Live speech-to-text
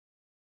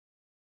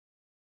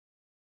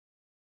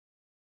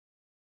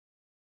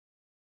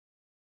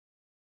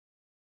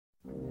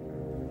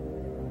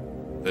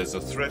There's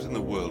a threat in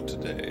the world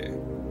today.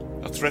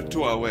 A threat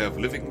to our way of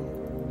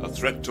living, a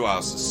threat to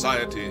our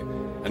society,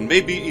 and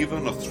maybe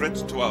even a threat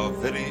to our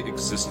very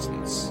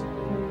existence.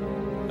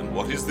 And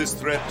what is this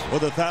threat? For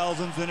the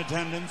thousands in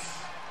attendance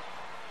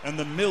and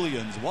the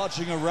millions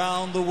watching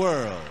around the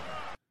world.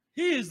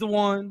 He is the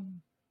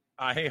one.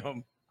 I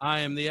am.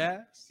 I am the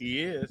ass. He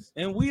is.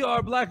 And we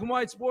are Black and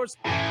White Sports.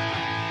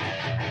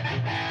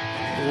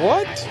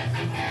 What?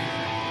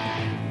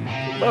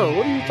 Bro,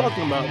 what are you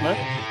talking about, man?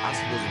 I'm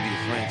supposed to be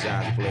the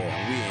franchise player,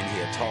 and we in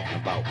here talking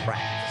about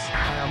practice.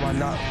 How am I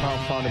not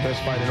found the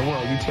best fighter in the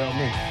world? You tell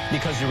me.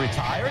 Because you're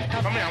retired? I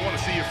mean, I want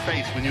to see your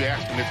face when you're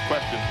asking this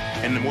question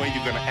and the way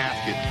you're going to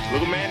ask it.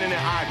 Look a man in the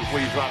eye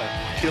before you try to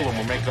kill him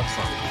or make up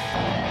something.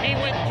 He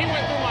went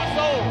through my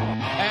soul.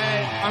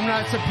 And I'm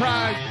not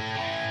surprised.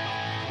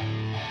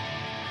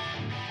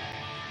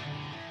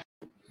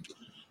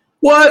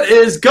 What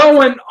is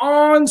going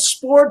on,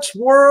 sports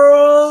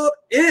world?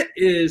 It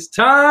is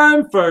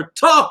time for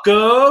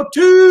Taco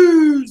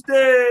Tuesday.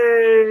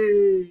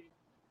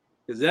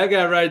 Because that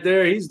guy right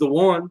there, he's the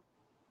one.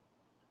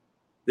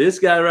 This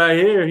guy right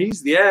here,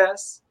 he's the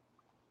ass.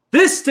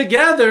 This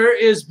together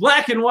is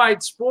Black and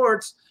White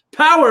Sports,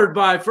 powered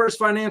by First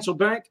Financial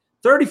Bank,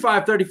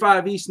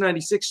 3535 East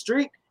 96th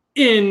Street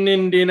in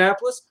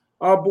Indianapolis.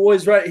 Our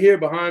boys right here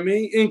behind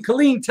me in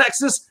Killeen,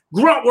 Texas,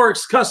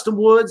 Gruntworks Custom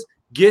Woods.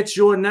 Get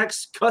your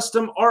next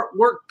custom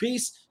artwork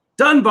piece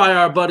done by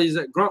our buddies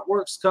at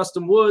Gruntworks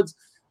Custom Woods.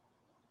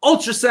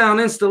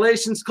 Ultrasound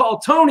installations. Call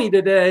Tony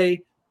today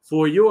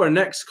for your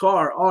next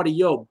car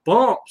audio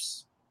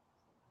bumps.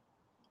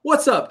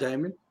 What's up,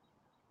 Damon?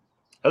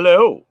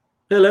 Hello.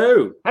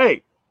 Hello.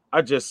 Hey,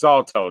 I just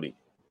saw Tony.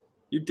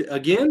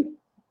 Again?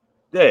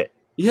 Yeah.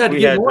 You had to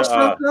get more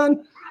stuff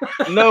done?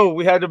 No,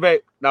 we had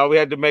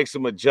to make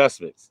some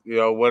adjustments. You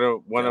know,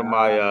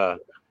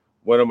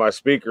 one of my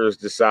speakers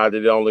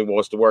decided it only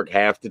wants to work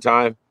half the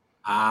time.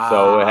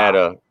 So it had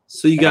a.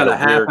 So you got a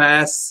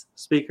half-ass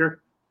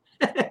speaker?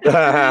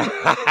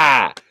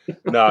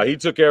 No, he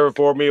took care of it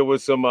for me. It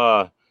was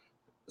some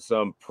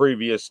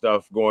previous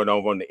stuff going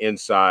on the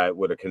inside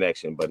with a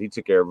connection, but he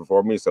took care of it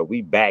for me. So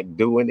we back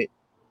doing it.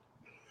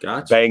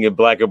 Gotcha. Banging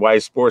Black and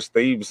White Sports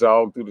theme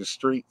song through the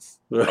streets.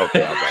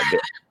 Okay, I'm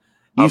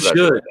not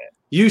doing You should.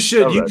 You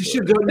should. You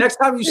should go next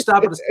time you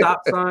stop at a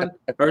stop sign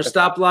or a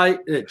stoplight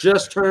and it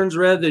just turns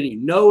red, then you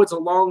know it's a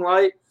long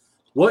light.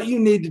 What you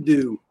need to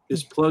do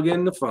is plug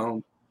in the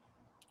phone,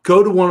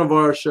 go to one of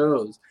our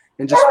shows,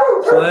 and just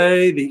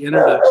play the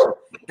introduction.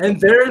 And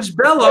there's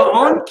Bella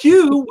on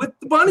cue with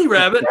the bunny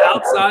rabbit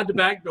outside the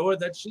back door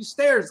that she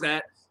stares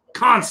at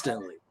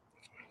constantly.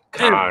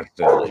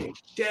 Every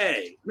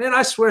day. Man,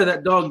 I swear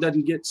that dog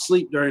doesn't get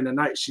sleep during the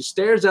night. She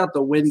stares out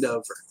the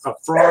window for a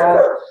frog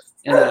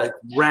and a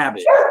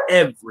rabbit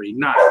every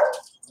night.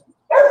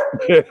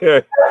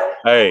 Hey,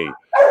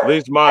 at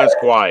least mine's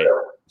quiet.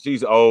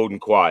 She's old and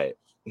quiet.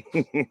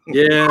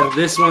 Yeah,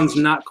 this one's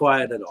not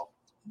quiet at all.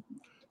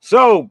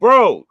 So,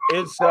 bro,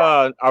 it's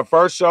our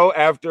first show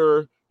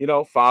after,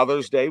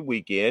 Father's Day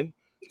weekend.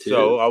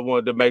 So I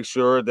wanted to make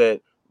sure that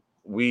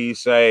we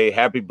say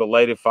happy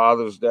belated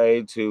Father's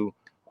Day to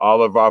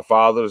all of our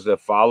fathers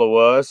that follow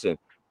us. And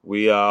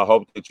we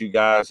hope that you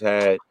guys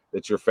that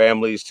your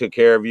families took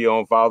care of you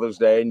on Father's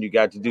Day and you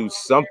got to do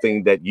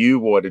something that you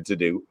wanted to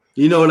do.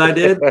 You know what I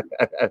did?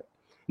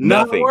 Nothing.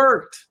 Not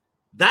worked.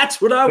 That's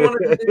what I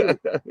wanted to do.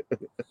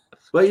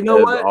 But you know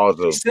what?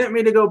 Awesome. She sent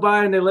me to go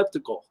buy an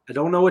elliptical. I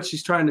don't know what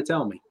she's trying to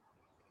tell me.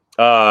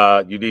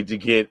 You need to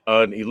get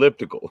an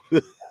elliptical.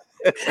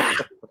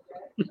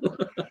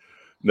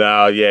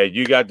 Now, yeah,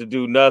 you got to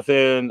do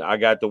nothing. I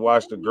got to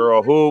watch the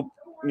girl hoop.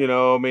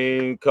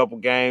 A couple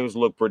games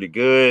look pretty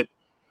good.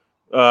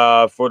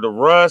 For the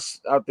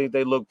Russ, I think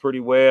they look pretty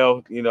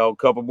well. A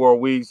couple more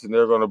weeks and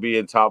they're going to be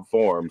in top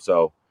form.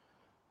 So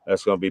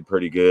that's going to be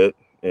pretty good.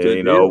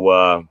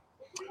 And,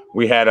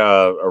 we had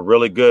a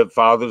really good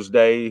Father's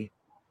Day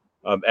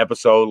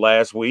episode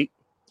last week.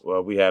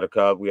 Well, we had a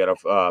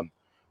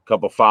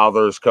couple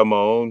fathers come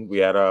on. We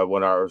had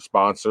one of our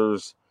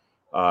sponsors,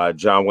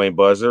 John Wayne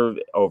Buzzer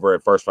over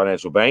at First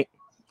Financial Bank.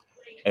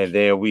 And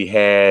then we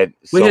had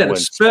a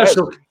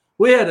special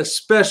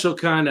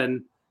kind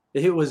of,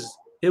 it was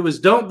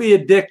Don't Be a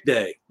Dick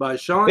Day by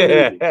Sean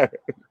Levy.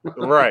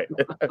 Right.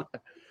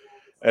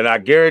 And I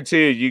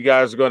guarantee you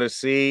guys are going to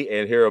see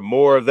and hear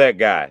more of that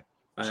guy.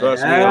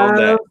 Trust me on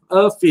that.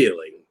 A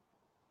feeling.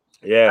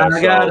 Yeah.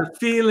 I got a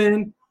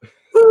feeling.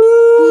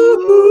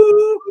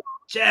 Ooh,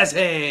 jazz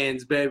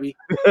hands, baby.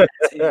 Jazz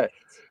hands.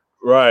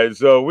 Right.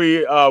 So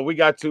we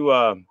got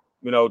to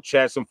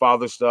chat some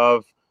father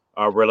stuff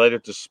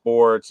related to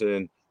sports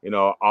and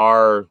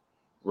our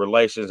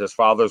relations as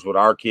fathers with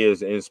our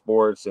kids in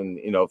sports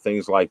and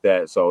things like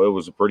that. So it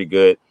was pretty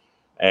good.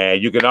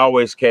 And you can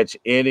always catch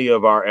any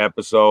of our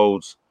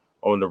episodes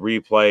on the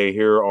replay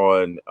here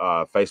on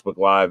Facebook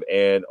Live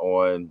and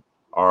on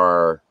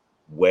our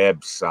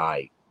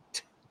website.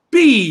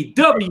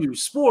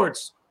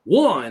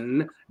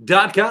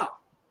 BWSports1.com.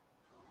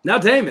 Now,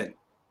 Damon,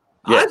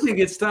 yes. I think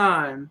it's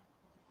time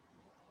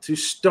to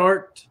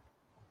start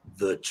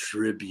the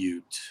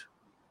tribute.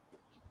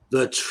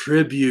 The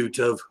tribute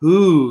of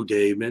who,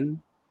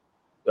 Damon?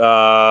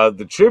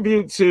 The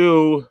tribute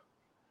to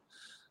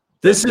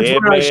This is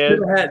Dead where I Man. should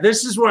have had.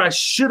 This is where I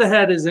should have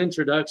had his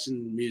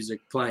introduction music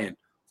playing.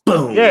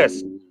 Boom.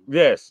 Yes.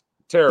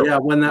 Terrible. Yeah,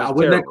 when that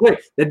terrible.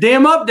 quick. The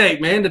damn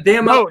update, man. The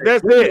damn No, update.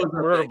 that's Windows it.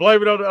 We're update. gonna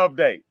blame it on the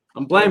update.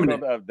 I'm blaming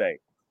Blame it. it on the update.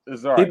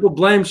 It's all right. People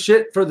blame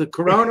shit for the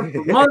corona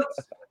for months.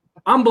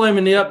 I'm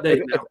blaming the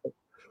update now.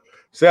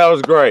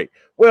 Sounds great.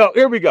 Well,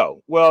 here we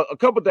go. Well, a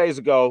couple days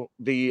ago,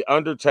 the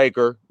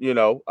Undertaker,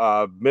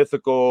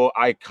 mythical,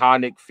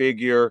 iconic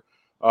figure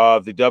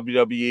of the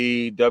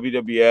WWE,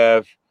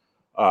 WWF,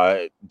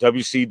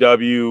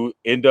 WCW,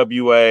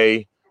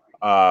 NWA,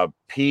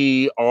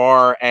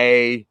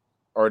 PRA,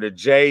 or the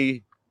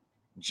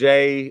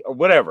J, or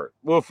whatever.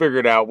 We'll figure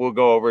it out. We'll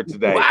go over it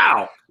today.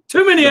 Wow.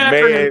 Too many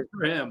acronyms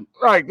for him.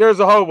 Right. There's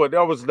a whole one.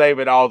 That was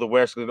naming all the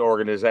wrestling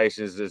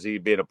organizations that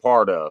he'd been a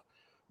part of.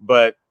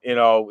 But,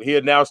 he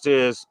announced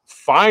his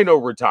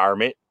final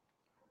retirement.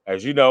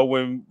 As you know,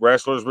 when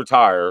wrestlers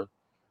retire,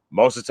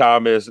 most of the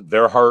time is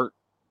they're hurt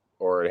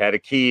or had a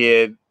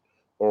kid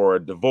or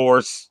a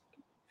divorce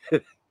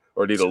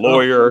or need a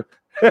lawyer,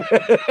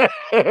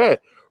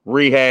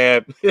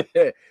 rehab.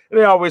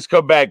 They always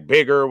come back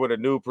bigger with a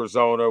new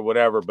persona or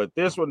whatever. But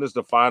this one is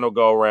the final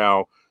go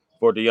around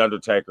for The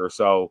Undertaker.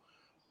 So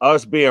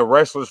us being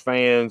wrestlers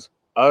fans,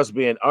 us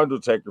being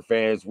Undertaker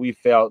fans, we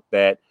felt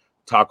that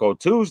Taco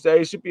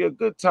Tuesday should be a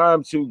good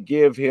time to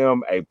give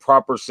him a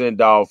proper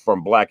send-off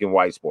from Black and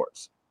White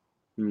Sports.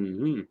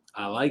 Mm-hmm.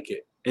 I like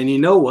it. And you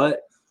know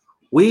what?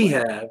 We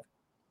have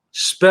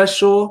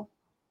special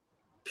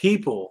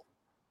people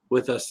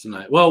with us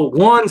tonight. Well,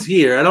 one's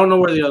here. I don't know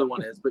where the other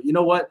one is, but you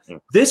know what?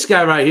 This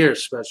guy right here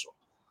is special.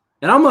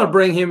 And I'm going to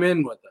bring him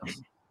in with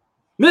us.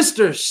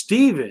 Mr.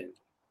 Steven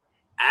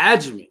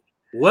Adjemi.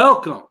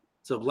 Welcome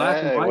to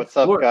Black and White What's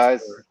Sports, up,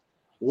 guys? Sir.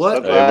 What?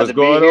 So glad what's to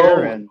going be here,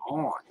 on? and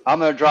I'm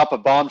going to drop a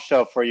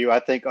bombshell for you. I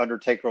think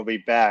Undertaker will be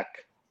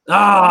back.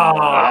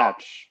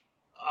 Match.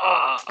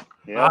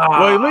 Yeah.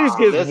 Well, at least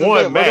This gets is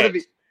one it. We're gonna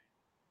match.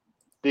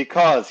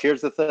 Because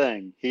here's the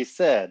thing. He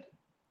said,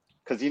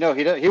 because he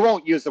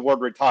won't use the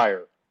word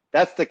retire.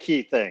 That's the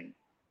key thing.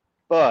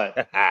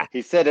 But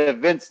he said if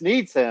Vince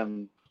needs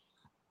him,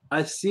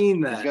 I've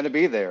seen that. he's going to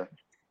be there.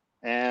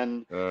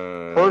 And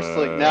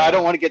personally, now I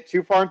don't want to get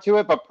too far into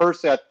it, but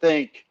personally, I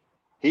think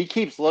he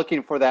keeps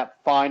looking for that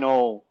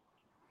final.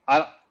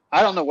 I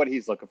don't know what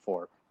he's looking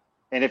for.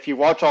 And if you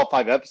watch all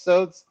 5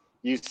 episodes,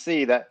 you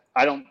see that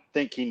I don't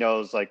think he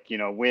knows,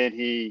 when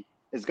he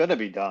is going to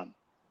be done.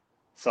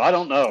 So I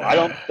don't know. I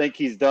don't think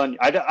he's done.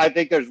 I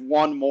think there's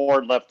one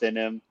more left in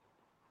him.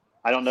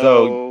 I don't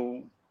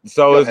know.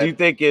 So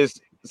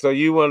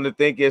you want to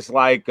think it's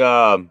like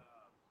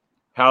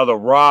how The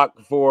Rock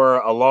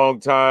for a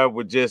long time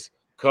would just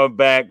come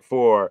back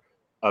for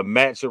a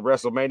match at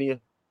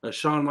WrestleMania?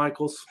 Shawn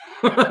Michaels.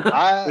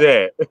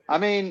 Yeah. I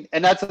mean,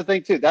 and that's the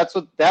thing too. That's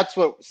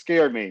what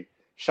scared me.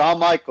 Shawn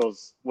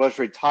Michaels was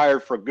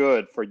retired for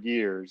good for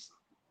years,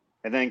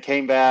 and then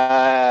came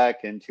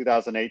back in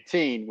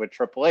 2018 with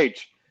Triple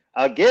H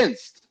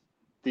against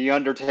The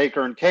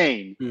Undertaker and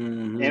Kane,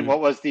 in what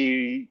was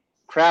the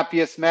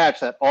crappiest match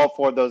that all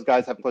 4 of those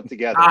guys have put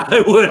together.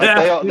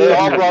 They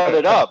all brought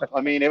it up.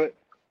 I mean,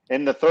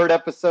 in the 3rd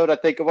episode, I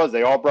think it was,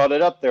 they all brought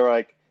it up. They were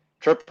like,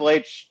 Triple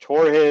H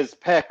tore his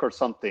pec or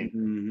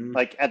something,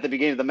 like at the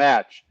beginning of the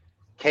match.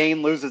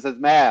 Kane loses his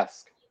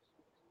mask.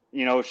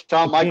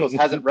 Shawn Michaels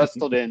hasn't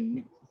wrestled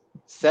in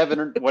 7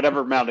 or whatever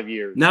amount of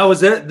years. Now,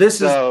 was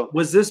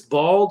this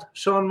bald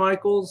Shawn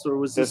Michaels, or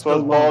was this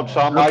was bald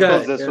Shawn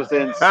Michaels? This was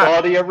in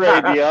Saudi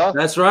Arabia.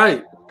 That's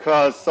right.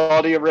 Because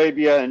Saudi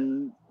Arabia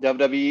and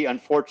WWE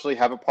unfortunately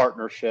have a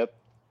partnership.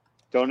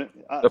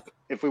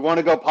 If we want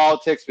to go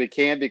politics, we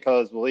can,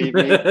 because believe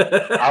me,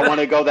 I want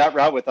to go that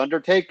route with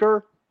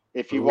Undertaker.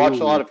 If you watch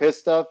a lot of his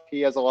stuff,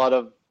 he has a lot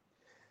of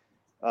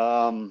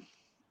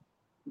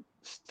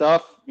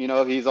stuff.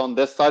 He's on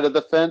this side of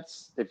the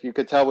fence. If you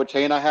could tell what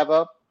chain I have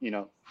up,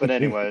 But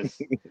anyways,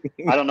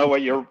 I don't know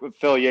what your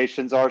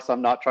affiliations are, so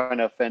I'm not trying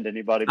to offend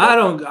anybody.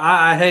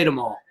 I hate them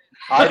all.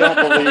 I don't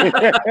believe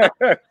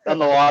in a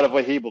lot of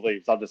what he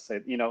believes. I'll just say,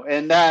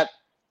 and that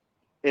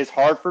is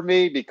hard for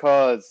me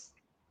because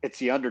it's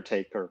The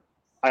Undertaker.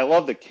 I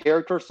love the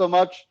character so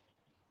much.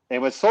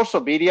 And with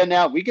social media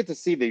now, we get to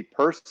see the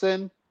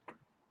person.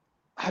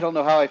 I don't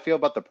know how I feel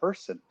about the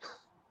person.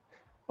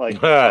 I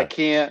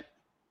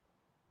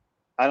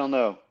don't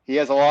know. He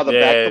has a lot of the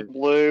back to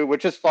blue,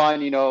 which is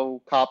fine,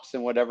 cops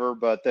and whatever,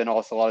 but then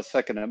also a lot of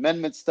Second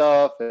Amendment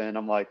stuff. And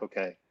I'm like,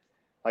 okay,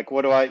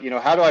 what do I,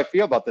 how do I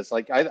feel about this?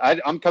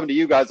 I'm coming to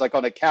you guys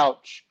on a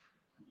couch.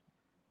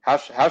 How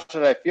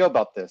should I feel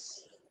about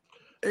this?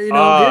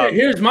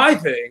 Here's my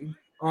thing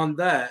on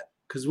that,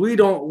 because we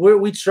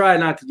try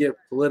not to get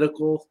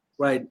political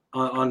right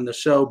on the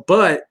show,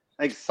 but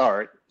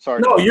sorry.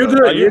 No, you're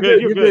good. You're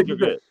good.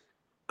 Good.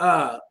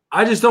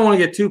 I just don't want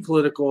to get too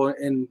political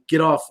and get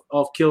off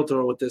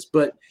kilter with this.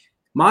 But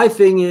my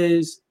thing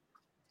is,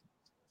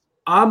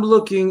 I'm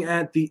looking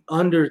at the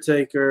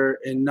Undertaker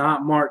and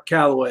not Mark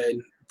Calloway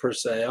per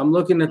se. I'm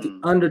looking at the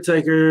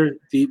Undertaker,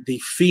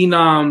 the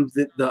phenom,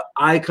 the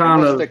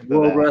icon of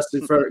world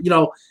wrestling for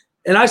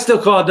and I still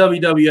call it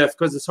WWF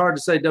because it's hard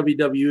to say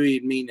WWE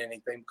and mean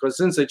anything because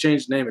since they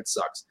changed the name, it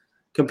sucks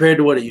compared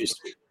to what it used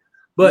to be.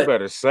 But you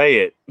better say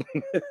it.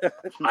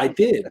 I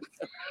did.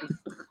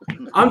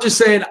 I'm just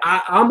saying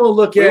I'm gonna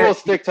look at. We'll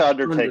stick to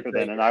Undertaker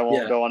then, and I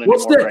won't go on any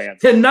more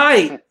rants.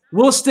 Tonight,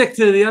 we'll stick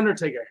to the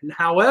Undertaker.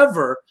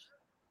 However,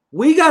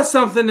 we got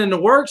something in the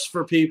works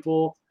for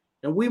people,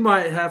 and we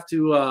might have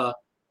to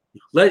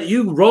let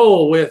you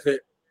roll with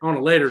it on a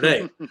later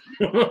date.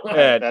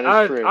 That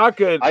is true. I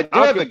do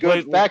have a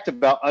good fact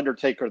about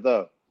Undertaker,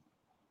 though.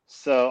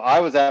 So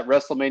I was at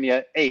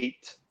WrestleMania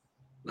 8,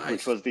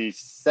 which was the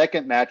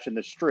second match in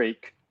the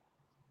streak.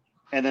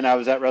 And then I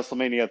was at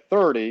WrestleMania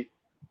 30,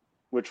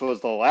 which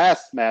was the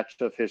last match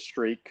of his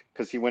streak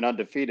because he went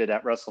undefeated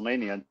at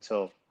WrestleMania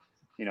until,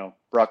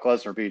 Brock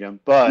Lesnar beat him.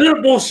 But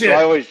bullshit. So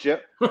I always yeah.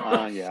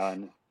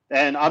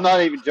 And I'm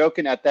not even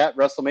joking. At that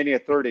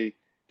WrestleMania 30,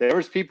 there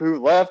was people who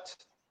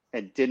left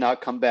and did not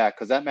come back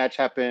because that match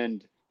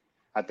happened,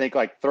 I think,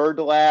 like third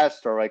to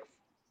last or like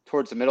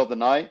towards the middle of the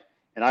night.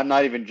 And I'm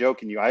not even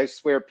joking you. I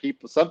swear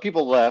some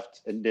people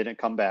left and didn't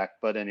come back.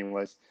 But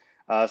anyways,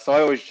 so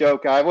I always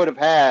joke I would have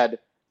had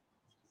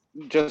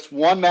just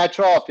one match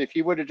off if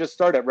he would have just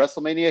started at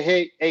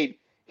WrestleMania 8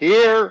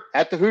 here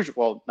at the Hoosier.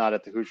 Well, not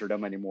at the Hoosier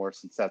Dome anymore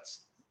since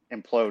that's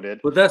imploded.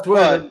 But that's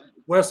where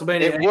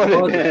WrestleMania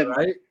 8 was at,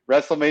 right?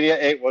 WrestleMania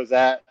 8 was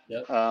at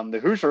the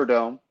Hoosier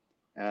Dome.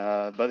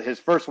 But his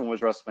first one was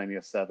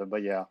WrestleMania 7.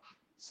 But yeah,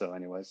 so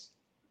anyways.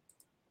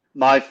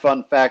 My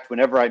fun fact,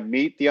 whenever I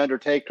meet The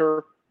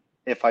Undertaker,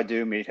 if I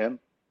do meet him,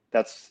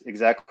 that's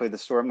exactly the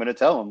story I'm going to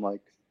tell him.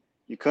 Like,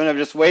 you couldn't have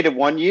just waited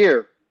 1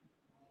 year.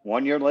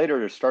 1 year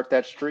later to start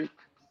that streak.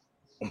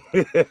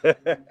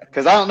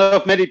 Because I don't know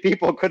if many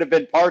people could have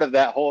been part of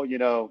that whole,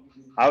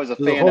 I was a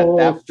fan at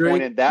that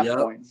point and that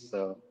point.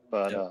 So,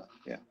 but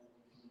yeah.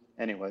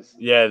 Anyways.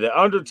 Yeah, The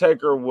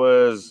Undertaker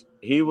was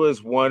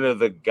one of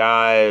the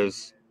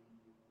guys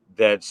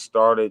that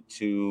started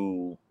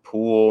to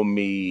pull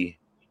me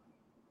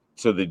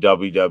to the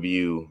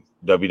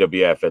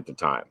WWF at the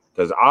time.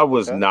 Because I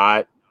was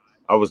not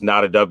a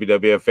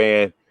WWF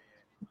fan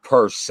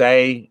per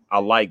se. I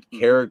like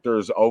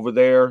characters over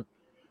there.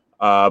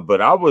 But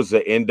I was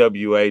an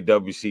NWA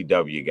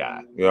WCW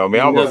guy. You know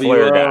what I mean? I'm a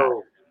Flair guy.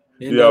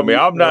 You know what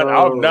I mean?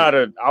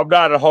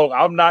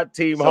 I'm not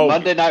Team Hogan.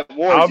 Monday Night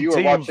Wars, you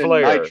were watching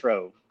Flair.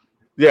 Nitro.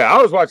 Yeah,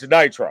 I was watching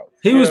Nitro.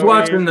 He was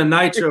watching the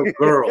Nitro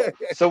Girl.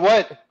 So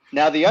what?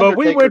 Now the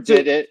Undertaker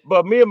did it.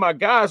 But me and my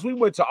guys, we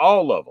went to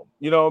all of them.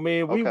 You know what I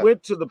mean? We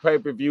went to the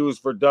pay-per-views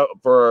for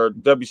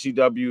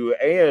WCW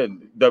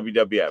and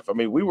WWF. I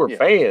mean, we were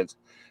fans.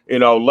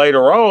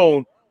 Later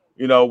on,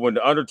 when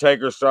the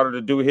Undertaker started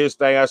to do his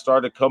thing, I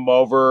started to come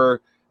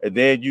over, and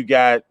then you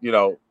got,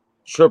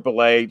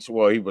 Triple H.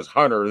 Well, he was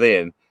Hunter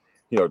then,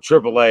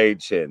 Triple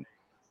H, and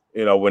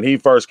when he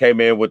first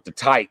came in with the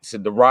tights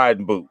and the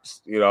riding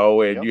boots,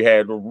 and you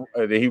had,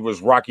 he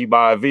was Rocky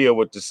Maivia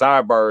with the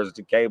sideburns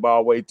that came all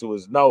the way to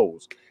his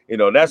nose.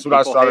 That's when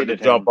I started to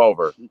jump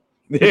over.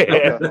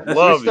 Yeah,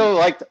 love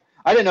it.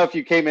 I didn't know if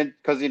you came in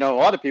because a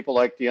lot of people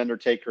like the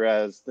Undertaker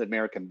as the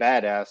American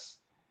Badass,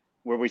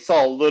 where we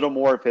saw a little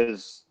more of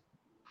his,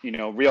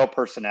 real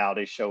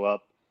personality show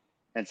up.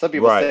 And some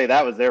people say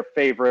that was their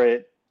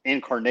favorite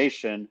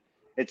incarnation.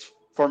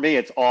 For me,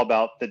 it's all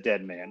about the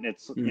dead man.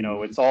 It's,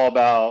 it's all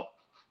about,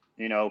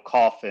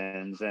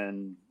 coffins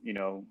and,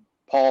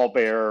 Paul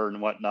Bearer and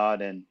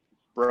whatnot and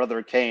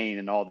Brother Kane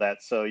and all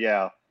that. So,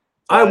 yeah.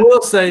 I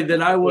will say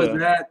that I was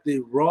at the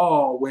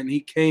Raw when he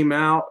came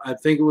out. I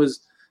think it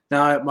was,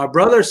 now my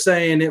brother's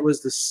saying it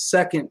was the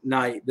second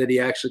night that he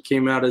actually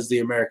came out as the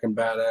American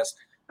Badass.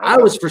 I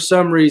was, for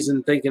some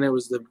reason, thinking it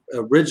was the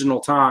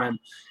original time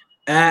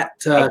at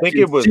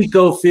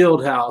Chico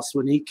Fieldhouse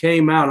when he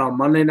came out on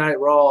Monday Night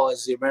Raw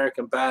as the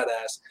American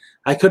Badass.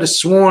 I could have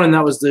sworn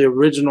that was the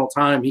original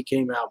time he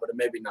came out, but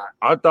maybe not.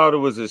 I thought it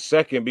was his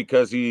second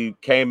because he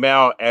came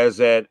out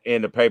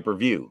in the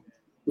pay-per-view.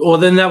 Well,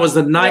 then that was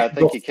the night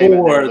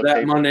before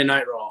that Monday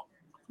Night Raw.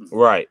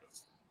 Right.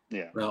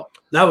 Yeah. Well,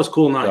 that was a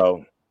cool night.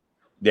 So,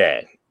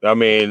 yeah. I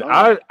mean,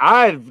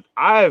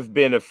 I've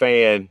been a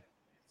fan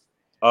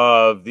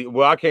of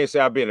I can't say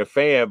I've been a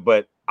fan,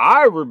 but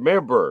I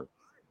remember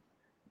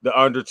the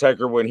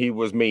Undertaker when he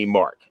was Mean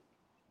Mark.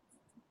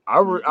 I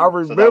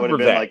remember so that would have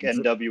been like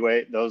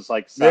NWA, those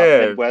like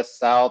Midwest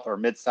South or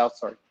Mid South.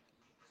 Sorry.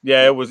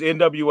 Yeah, it was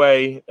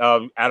NWA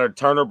at a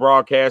Turner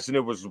broadcast, and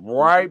it was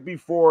right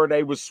before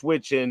they was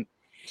switching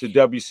to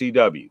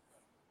WCW.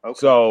 Okay.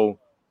 So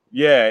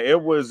yeah,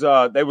 it was.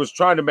 They was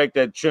trying to make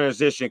that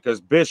transition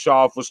because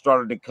Bischoff was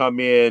starting to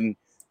come in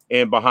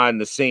behind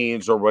the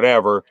scenes or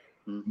whatever.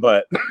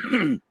 But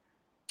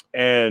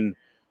and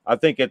I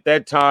think at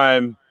that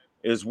time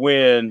is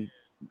when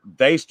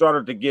they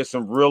started to get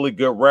some really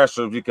good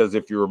wrestlers because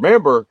if you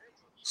remember,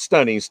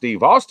 Stunning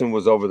Steve Austin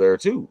was over there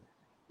too.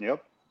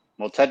 Yep.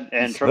 Well, Ted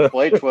and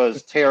Triple H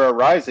was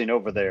terrorizing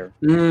over there.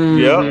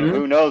 Yeah.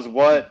 Who knows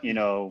what,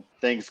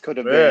 things could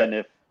have been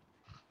if,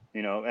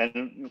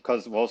 and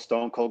because,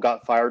 Stone Cold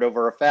got fired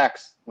over a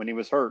fax when he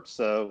was hurt.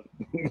 So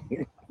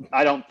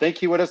I don't think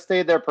he would have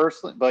stayed there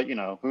personally, but,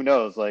 who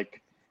knows?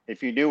 Like,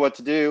 if you knew what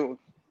to do,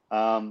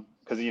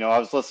 because, I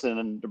was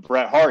listening to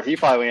Bret Hart. He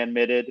finally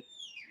admitted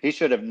he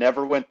should have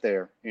never went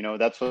there.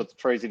 That's what's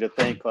crazy to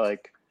think.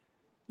 Like,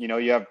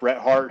 you have Bret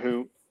Hart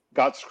who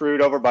got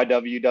screwed over by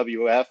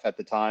WWF at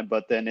the time,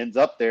 but then ends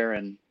up there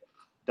and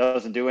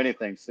doesn't do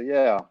anything. So,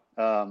 yeah.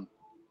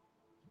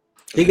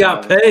 He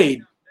got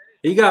paid.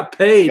 He got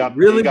paid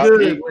really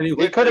good.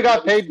 He could have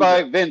got paid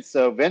by Vince,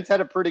 so Vince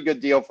had a pretty good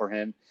deal for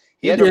him.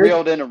 He had to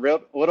reel it in a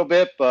little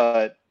bit,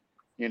 but,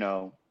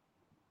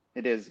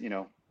 it is,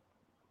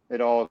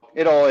 it all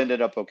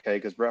ended up okay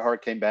because Bret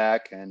Hart came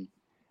back and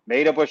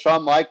made up with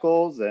Shawn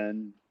Michaels,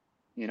 and,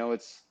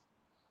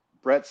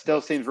 Bret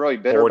still seems really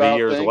bitter 40 about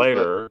years things,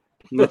 later.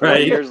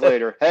 40 years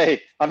later.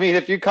 Hey, I mean,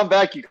 if you come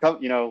back, it's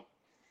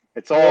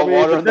all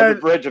water under the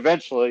bridge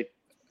eventually.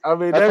 I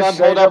mean, that's why I'm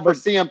holding out for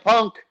CM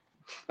Punk.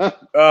 I'm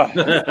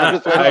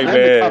just waiting on him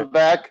to come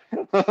back.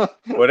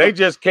 Well, they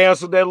just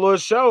canceled that little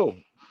show.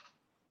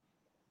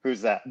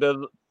 Who's that?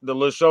 The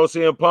little show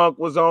CM Punk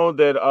was on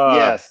that.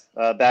 Yes,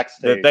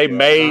 backstage. That they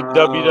made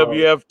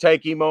WWF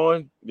take him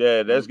on.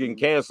 Yeah, that's getting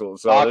canceled.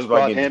 So Fox it's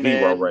like getting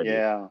zero right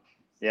now.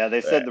 Yeah.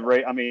 They said the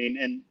rate. I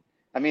mean,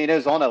 it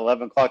was on at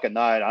 11 o'clock at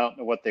night. I don't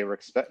know what they were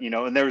expecting.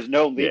 And there was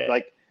no lead. Yeah.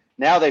 Like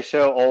now they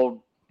show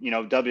old,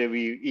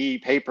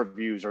 WWE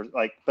pay-per-views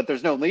but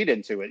there's no lead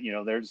into it.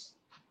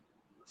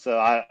 So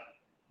I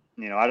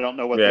don't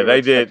know what. Yeah,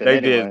 they did.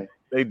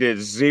 They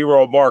did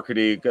zero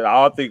marketing.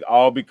 I think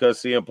all because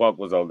CM Punk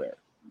was on there.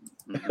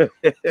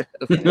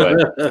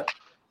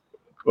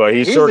 But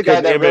he's sure the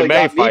guy that MMA really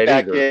got me fight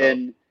back either.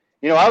 in.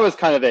 I was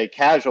kind of a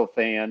casual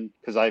fan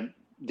because I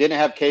didn't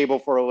have cable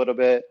for a little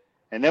bit,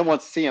 and then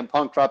once CM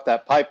Punk dropped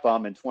that pipe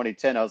bomb in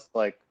 2010, I was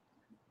like,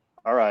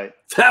 "All right,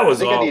 that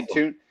was awful."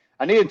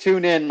 I need to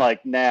tune in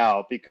like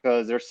now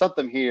because there's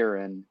something here,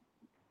 and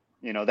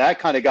that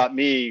kind of got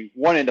me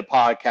wanting to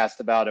podcast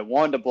about it,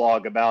 wanting to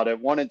blog about it,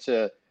 wanted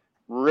to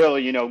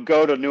really,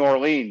 go to New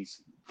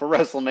Orleans for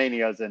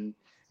WrestleManias and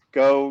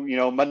go,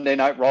 Monday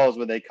Night Raws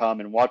when they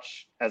come and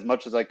watch as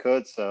much as I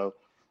could. So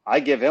I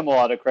give him a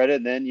lot of credit.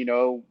 And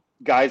then,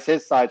 guys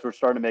his size were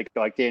starting to make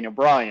like Daniel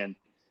Bryan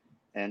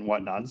and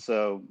whatnot.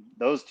 So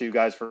those two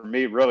guys for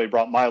me really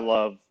brought my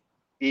love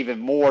even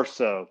more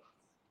so.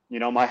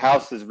 My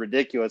house is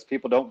ridiculous.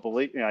 People don't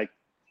believe me.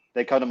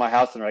 They come to my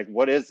house and they're like,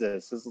 what is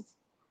this? This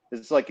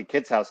is like a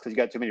kid's house because you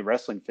got too many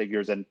wrestling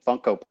figures and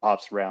Funko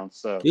Pops around.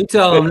 So you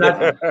tell them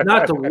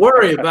not to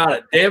worry about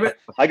it. Damn it!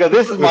 I go.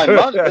 This is my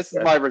money. This is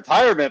my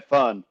retirement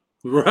fund.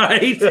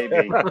 Right.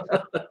 Maybe.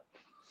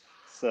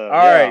 So all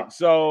right.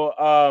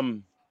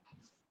 So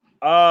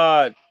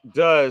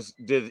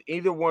did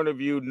either one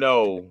of you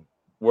know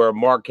where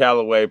Mark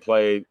Calloway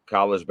played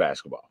college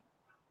basketball?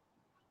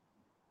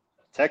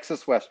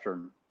 Texas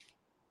Western.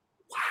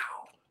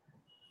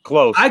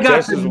 Close. I got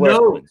Texas the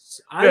Western.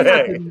 notes. I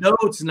got the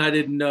notes, and I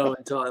didn't know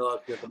until I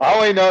looked at them. I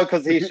only know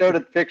because he showed a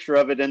picture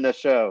of it in the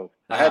show.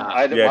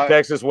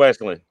 Texas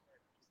Westland.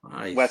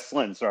 Nice.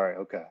 Westland, sorry.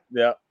 Okay.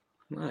 Yeah.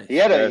 Nice. He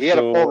had a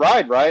full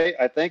ride, right?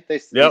 I think they.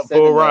 Yep, said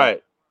full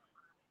ride.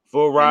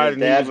 Full ride,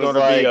 and he was going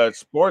to be a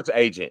sports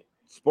agent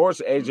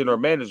or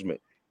management.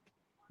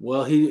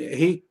 Well,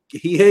 he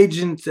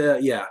agent,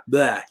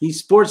 he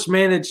sports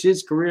managed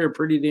his career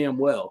pretty damn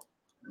well.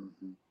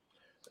 Mm-hmm.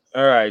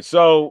 All right,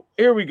 so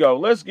here we go.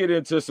 Let's get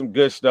into some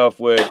good stuff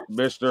with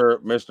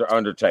Mr.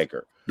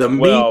 Undertaker. The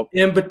meat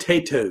and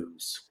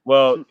potatoes.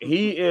 Well,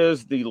 he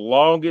is the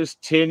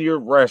longest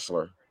tenured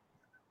wrestler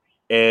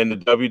in the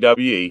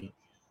WWE.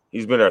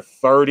 He's been there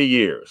 30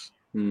 years.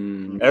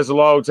 That's a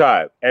long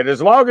time. And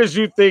as long as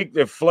you think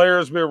that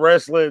Flair's been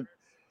wrestling,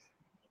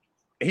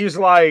 he's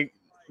like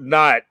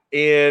not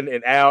in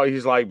and out.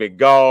 He's like been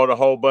gone a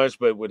whole bunch.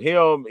 But with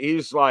him,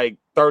 he's like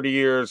 30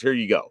 years. Here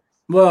you go.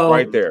 Well,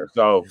 right there.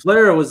 So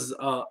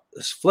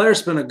Flair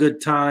spent a good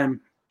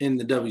time in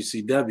the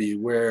WCW,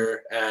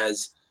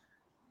 whereas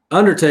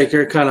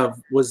Undertaker kind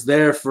of was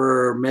there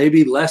for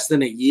maybe less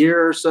than a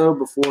year or so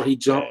before he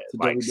jumped to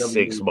like WWE.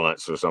 6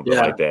 months or something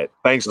like that.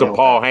 Thanks to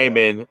Paul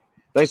Heyman.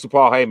 Thanks to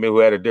Paul Heyman, who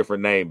had a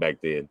different name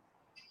back then.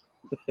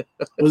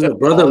 Was it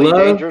Brother Love?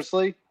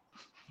 Dangerously?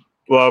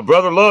 Well,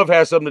 Brother Love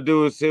has something to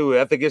do with too.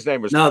 I think his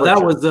name is Pritchard.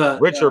 That was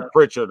Richard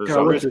Pritchard or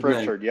something. Richard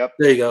Pritchard, yep.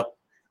 There you go.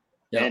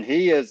 Yep. And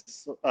he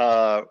is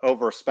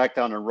over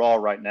SmackDown and Raw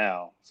right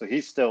now. So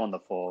he's still in the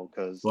fold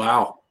because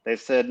they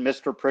said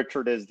Mr.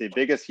 Pritchard is the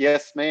biggest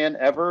yes man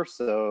ever.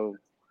 So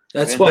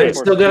that's why he's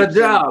still got a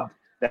job.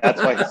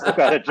 That's why he's still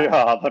got a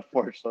job,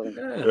 unfortunately.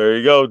 There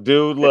you go,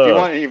 dude.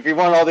 Love. If you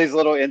want all these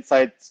little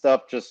inside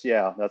stuff, just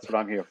that's what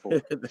I'm here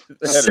for.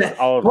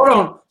 Hold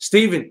on,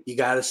 Steven. You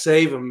gotta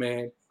save him,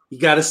 man. You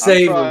gotta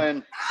save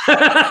him.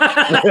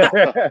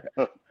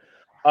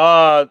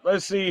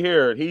 Let's see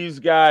here. He's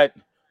got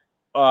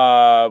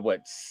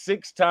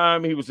 6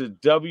 time he was a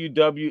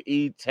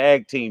WWE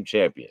tag team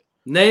champion.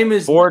 Name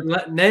his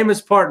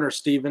partner,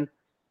 Steven.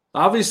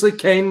 Obviously,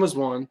 Kane was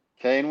one.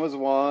 Kane was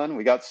one.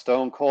 We got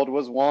Stone Cold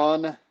was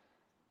one.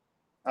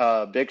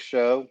 Big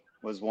Show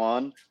was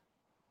one.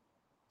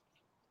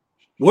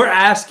 We're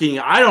asking.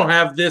 I don't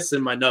have this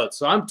in my notes,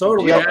 so I'm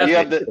totally asking. Do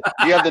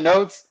you have the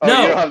notes? No,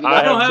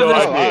 I don't have no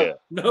that. idea.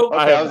 Nope.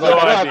 Okay, I was like,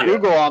 I don't have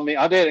Google on me.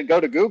 I didn't go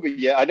to Google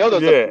yet. I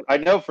know I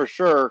know for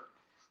sure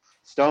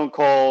Stone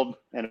Cold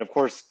and of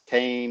course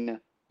Kane.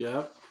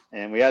 Yeah.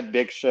 And we had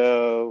Big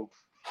Show.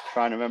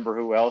 Trying to remember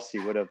who else he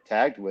would have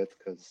tagged with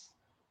because.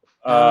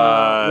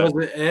 Was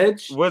it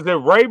Edge? Was it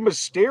Rey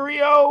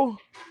Mysterio?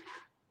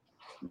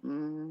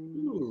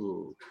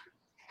 Ooh.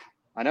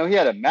 I know he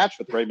had a match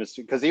with Rey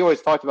Mysterio because he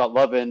always talked about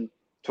loving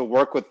to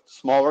work with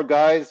smaller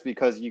guys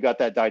because you got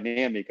that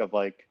dynamic of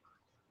like,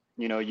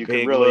 you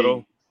could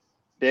really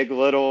big,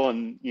 little,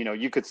 and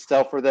you could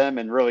sell for them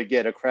and really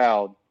get a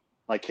crowd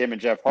like him and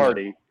Jeff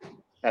Hardy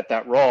at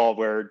that Raw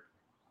where,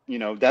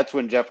 that's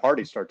when Jeff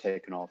Hardy started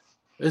taking off.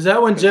 Is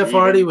that when Jeff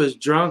Hardy was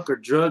drunk or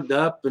drugged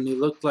up and he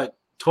looked like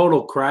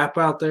total crap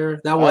out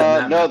there? That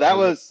wasn't that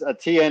was a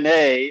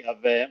TNA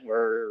event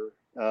where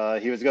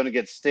he was going to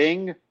get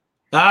Sting.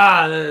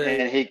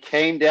 And he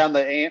came down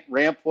the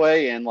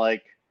rampway and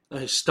like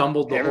he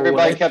stumbled the whole way.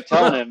 Everybody kept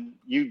telling him,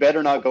 "You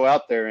better not go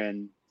out there."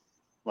 And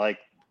like,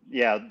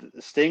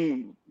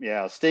 Sting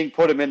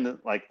put him in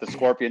the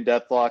Scorpion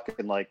Deathlock,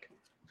 and like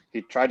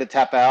he tried to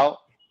tap out,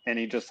 and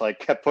he just like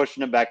kept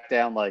pushing him back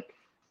down, like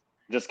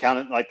just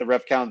counted like the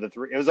ref counted the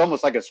 3. It was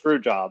almost like a screw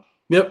job.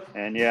 Yep.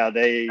 And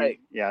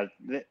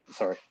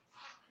sorry.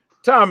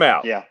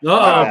 Timeout. Yeah.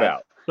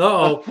 Timeout.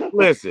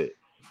 Listen.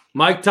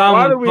 Mike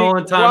Tomlin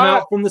calling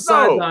timeout from the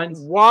sidelines.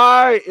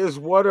 Why is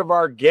one of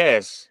our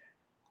guests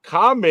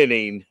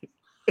commenting?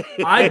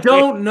 I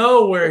don't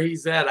know where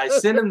he's at. I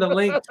sent him the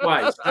link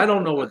twice. I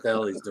don't know what the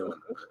hell he's doing.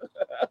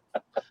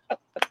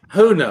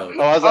 Who knows?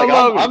 Oh, I was like,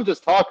 I'm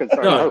just talking.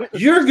 Sorry. No,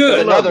 you're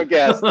good. There's another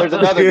guest.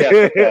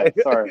 Okay,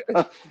 sorry.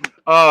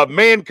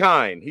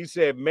 Mankind. He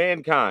said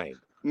Mankind.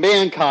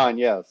 Mankind,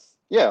 yes.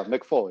 Yeah,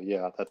 Mick Foley.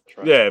 Yeah, that's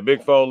right. Yeah,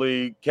 Mick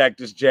Foley,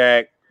 Cactus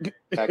Jack.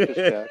 Cactus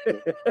Jack.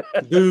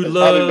 Yeah. Dude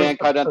Love.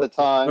 Mankind at the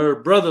time. Or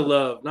Brother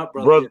Love. Not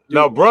Brother.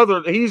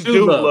 Brother. He's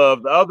Dude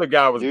Love. The other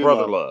guy was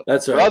Brother Love.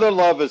 That's right. Brother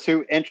Love is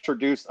who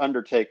introduced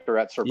Undertaker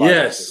at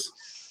Survivor Series.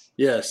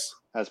 Yes.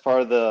 As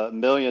part of the $1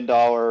 Million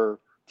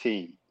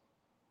team.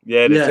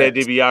 Yeah, the Ted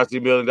DiBiase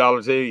 $1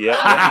 Million team. Yep.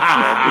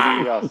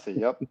 DiBiase,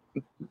 yep.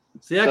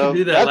 See, I can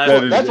do that.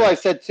 That's what I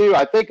said too.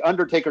 I think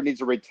Undertaker needs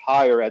to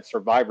retire at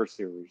Survivor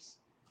Series.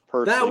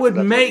 That would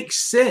make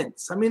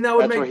sense. I mean, that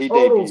would make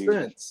total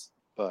sense.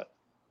 But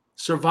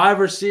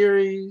Survivor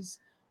Series,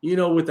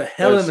 with a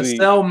Hell in a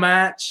Cell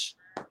match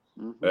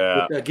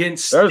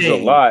against Sting. There's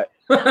a lot.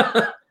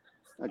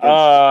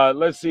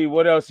 Let's see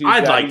what else he's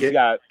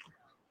got.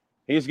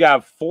 He's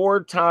got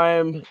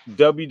 4-time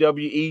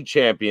WWE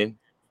champion.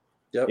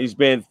 Yep. He's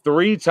been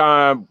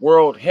 3-time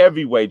world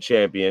heavyweight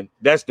champion.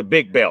 That's the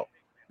big belt.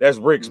 That's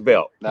Rick's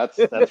belt. That's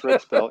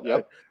Rick's belt.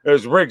 Yep.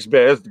 There's Rick's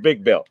belt. That's the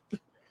big belt.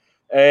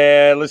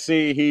 And let's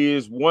see, he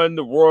has won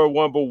the Royal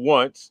Rumble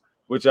once,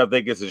 which I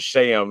think is a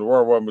sham. The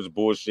Royal Rumble is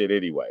bullshit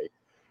anyway.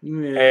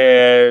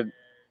 Yeah.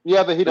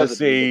 But he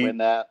doesn't need to win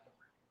that.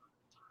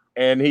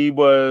 And he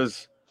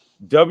was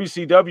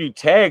WCW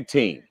Tag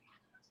Team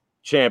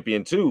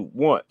Champion too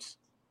once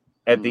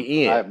at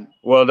the end.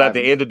 At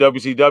the end of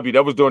WCW.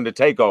 That was during the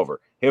takeover.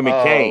 Him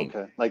and Kane.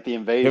 Okay. Like the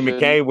invasion. Him and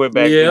Kane went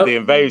back to the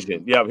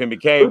invasion. Yeah, him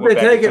and Kane went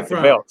back take to it the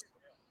from? belt.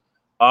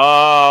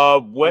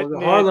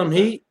 Harlem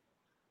Heat?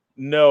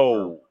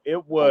 No,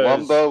 it was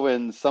Wumbo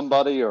and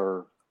somebody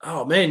or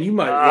oh man, you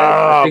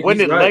might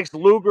wasn't it Lex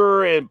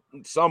Luger and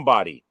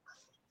somebody?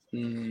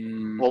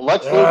 Well,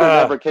 Lex Luger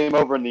never came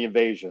over in the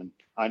invasion.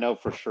 I know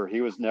for sure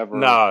he was never.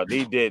 No,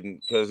 he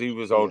didn't because he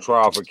was on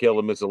trial for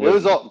killing Miss Elizabeth. It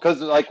was all because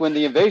like when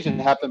the invasion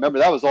happened. Remember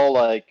that was all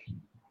like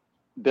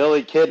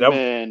Billy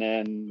Kidman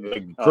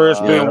and Chris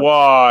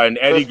Benoit and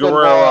Eddie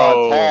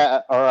Guerrero.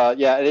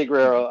 Eddie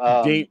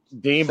Guerrero. Dean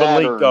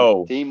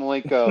Malenko. Dean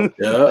Malenko.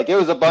 Like it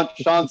was a bunch.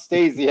 Sean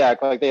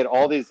Stasiak. Like they had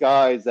all these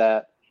guys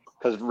that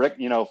because Rick,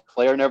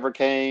 Flair never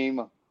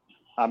came.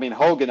 I mean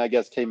Hogan, I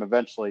guess, came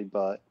eventually,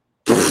 but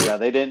yeah,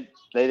 they didn't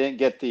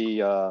get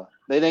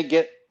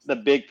the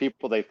big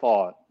people they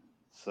thought.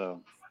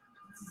 So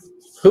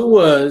who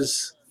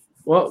was?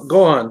 Well,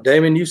 go on,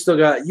 Damon. You still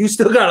got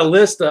a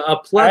list of a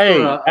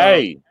plethora.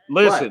 Hey,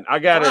 listen, I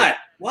got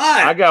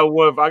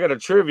a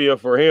trivia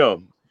for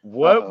him.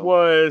 What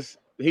was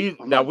he?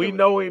 Now we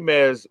know him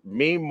as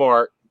Mean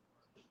Mark.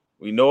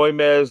 We know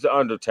him as the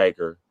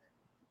Undertaker.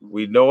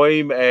 We know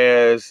him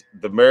as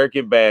the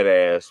American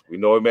Badass. We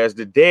know him as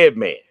the Dead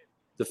Man,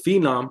 the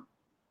Phenom.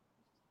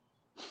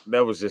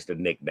 That was just a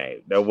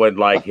nickname. That wasn't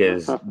like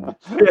his.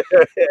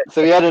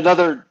 So he had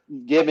another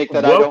gimmick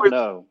that I don't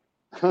know.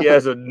 He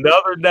has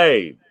another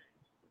name.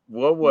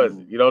 What was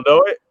it? You don't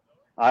know it?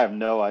 I have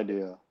no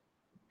idea.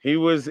 He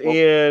was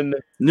in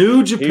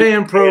New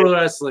Japan Pro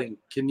Wrestling.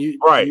 Do you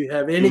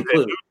have any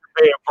clue? New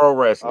Japan Pro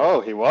Wrestling.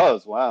 Oh, he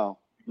was. Wow.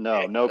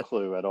 No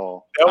clue at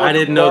all. I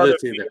didn't know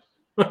this either.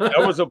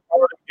 That was a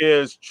part of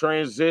his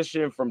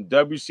transition from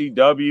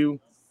WCW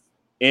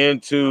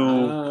into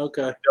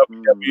okay.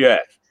 WWF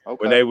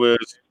when they was,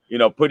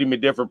 put him in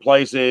different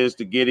places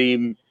to get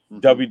him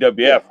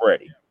WWF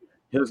ready.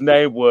 His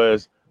name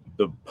was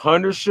the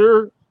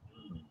Punisher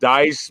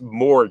Dice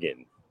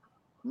Morgan.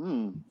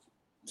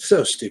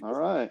 So stupid. All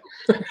right.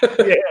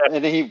 Yeah.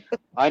 And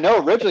I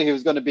know originally he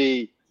was going to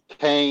be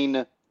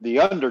Kane the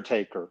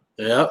Undertaker.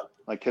 Yep.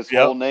 Like his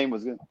whole name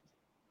was,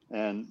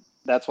 and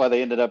that's why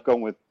they ended up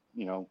going with,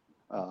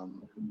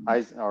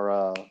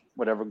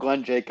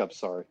 Glenn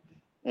Jacobs,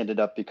 ended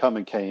up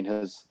becoming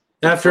Kane.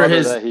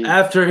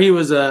 After he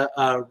was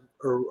a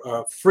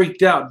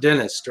freaked out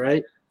dentist,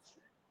 right?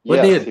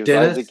 Wasn't he a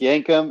dentist? Isaac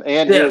Yankem,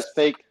 and he was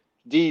fake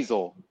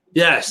Diesel.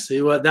 Yes,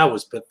 he was. That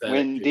was pathetic.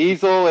 When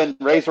Diesel and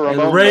Razor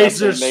Ramon and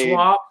Razor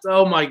swapped.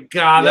 Oh my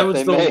God, that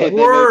was the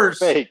worst.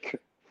 Fake.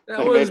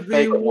 That was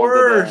the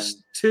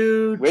worst.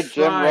 With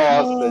Jim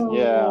Ross,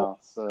 and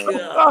so.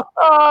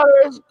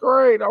 That's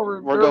great.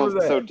 We're going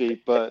so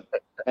deep, and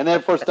then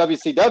of course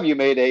WCW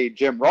made a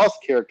Jim Ross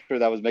character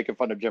that was making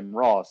fun of Jim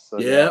Ross.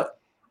 So,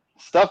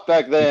 stuff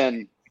back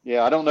then.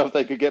 Yeah, I don't know if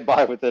they could get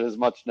by with it as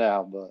much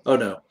now, but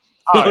no.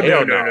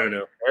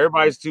 No.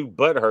 Everybody's too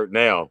butthurt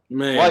now.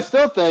 Man. Well, I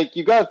still think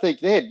you got to think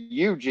they had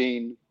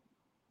Eugene,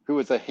 who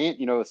was a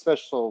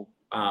special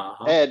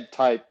head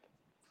type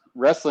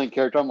wrestling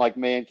character. I'm like,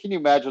 man, can you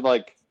imagine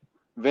like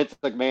Vince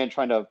McMahon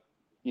trying to,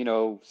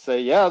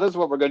 say, yeah, this is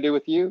what we're going to do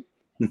with you?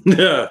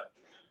 Yeah.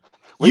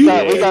 We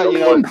got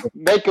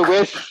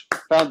Make-A-Wish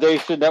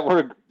Foundation that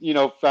we're,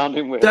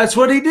 founding with. That's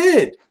what he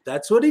did.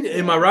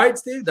 Am I right,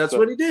 Steve? That's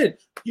what he did.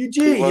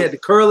 Eugene, he had the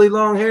curly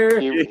long hair.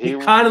 He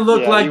kind of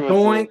looked like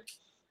Doink.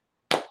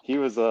 He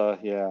was,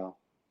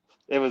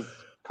 it was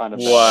kind of.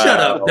 Wow. Shut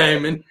up,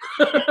 Damon.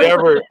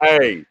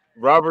 Hey,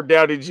 Robert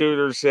Downey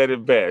Jr. said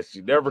it best.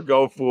 You never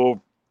go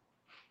full.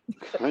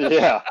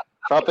 Yeah,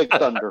 Tropic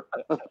Thunder.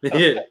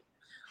 Yeah.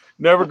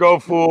 Never go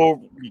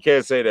full. You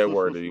can't say that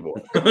word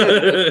anymore.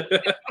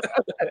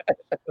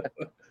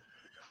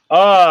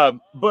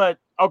 But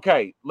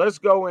okay, let's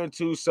go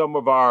into some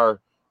of our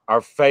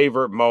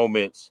favorite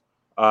moments.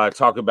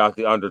 Talk about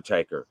the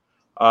Undertaker.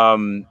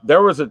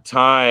 There was a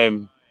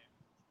time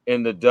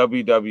in the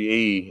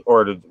WWE,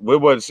 or it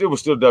was still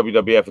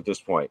WWF at this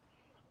point,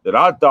 that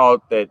I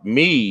thought that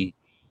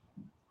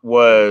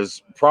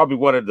was probably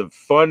one of the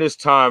funnest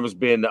times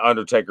being the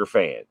Undertaker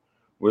fan.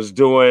 Was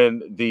doing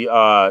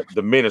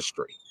the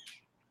Ministry.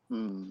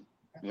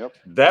 Yep.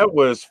 That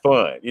was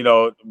fun.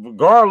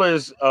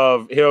 Regardless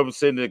of him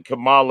sending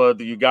Kamala,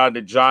 the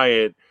Uganda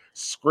Giant,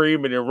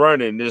 screaming and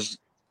running, this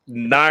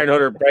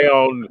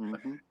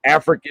 900-pound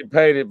African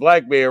painted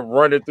black man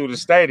running through the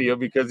stadium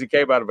because he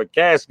came out of a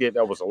casket.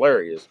 That was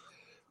hilarious.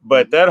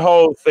 But that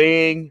whole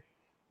thing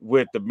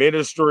with the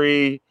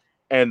Ministry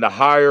and the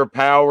higher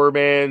power,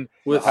 man,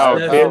 with how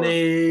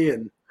Stephanie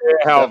and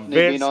how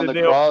Vince and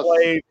them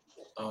played.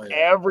 Oh, yeah.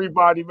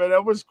 Everybody, man,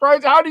 that was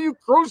crazy. How do you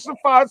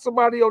crucify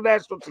somebody on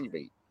national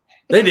TV?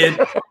 They did.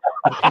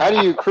 How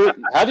do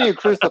you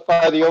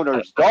crucify the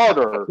owner's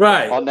daughter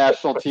on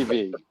national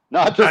TV?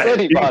 Not just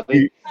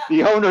anybody.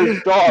 The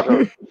owner's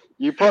daughter.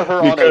 You put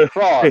her on a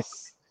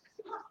cross.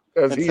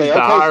 Because he's the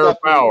higher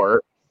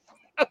power.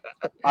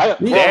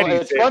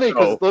 It's funny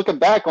because looking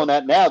back on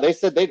that now, they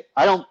said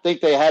I don't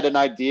think they had an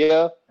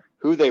idea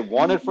who they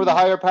wanted for the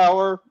higher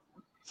power.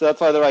 So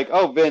that's why they're like,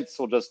 oh, Vince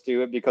will just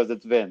do it because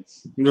it's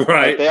Vince.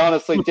 Right. Like, they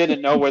honestly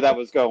didn't know where that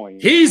was going.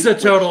 He's a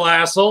total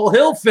asshole.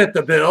 He'll fit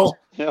the bill.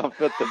 He'll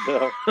fit the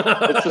bill.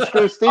 It's to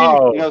screw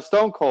Steve,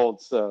 Stone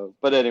Cold. So,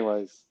 but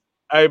anyways.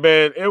 Hey,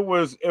 man, it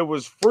was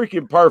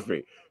freaking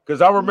perfect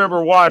because I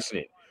remember watching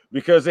it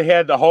because they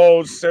had the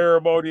whole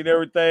ceremony and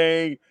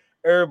everything.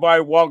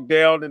 Everybody walked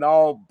down in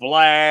all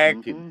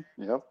black and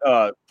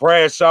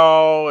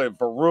Bradshaw and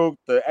Farouk,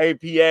 the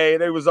APA,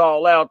 they was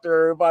all out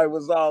there. Everybody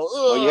was all.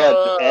 Well, you had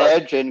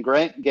Edge and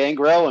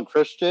Gangrel and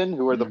Christian,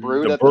 who were the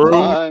Brood at the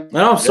time. And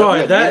I'm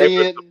sorry,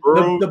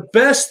 the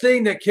best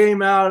thing that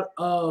came out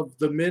of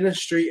the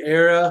Ministry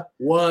era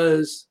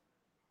was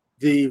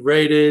the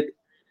rated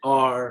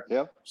R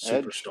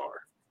superstar.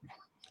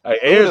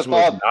 Edge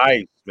was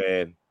nice,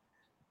 man.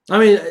 I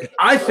mean,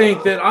 I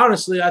think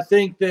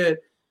that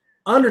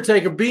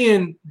Undertaker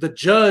being the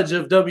judge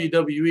of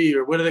WWE,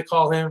 or what do they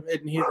call him?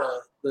 Isn't he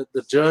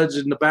the judge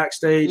in the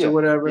backstage or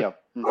whatever? Yeah.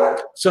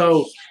 Mm-hmm.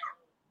 So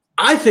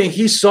I think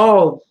he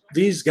saw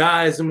these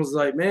guys and was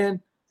like,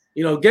 man,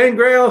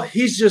 Gangrel,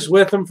 he's just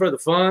with them for the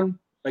fun.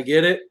 I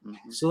get it.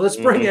 Mm-hmm. So let's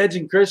bring Edge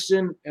and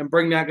Christian and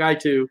bring that guy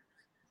too.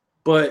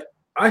 But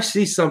I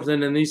see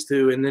something in these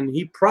two. And then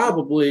he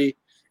probably,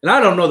 and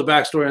I don't know the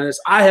backstory on this.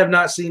 I have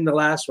not seen The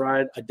Last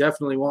Ride. I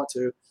definitely want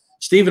to.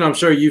 Steven, I'm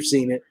sure you've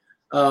seen it.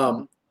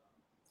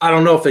 I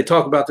don't know if they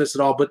talk about this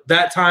at all, but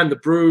that time the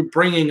Brood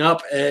bringing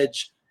up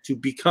Edge to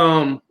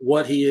become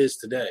what he is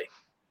today.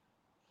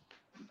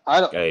 I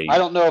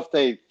don't know if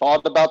they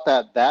thought about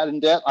that in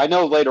depth. I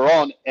know later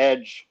on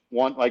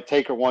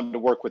Taker wanted to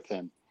work with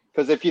him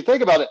because if you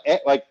think about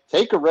it, like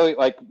Taker really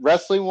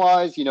wrestling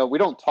wise, we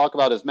don't talk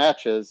about his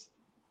matches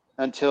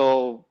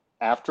until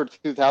after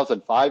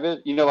 2005.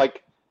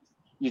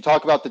 you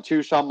talk about the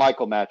 2 Shawn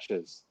Michael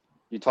matches.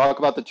 You talk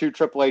about the 2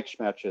 Triple H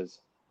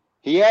matches.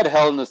 He had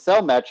Hell in a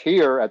Cell match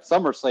here at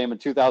SummerSlam in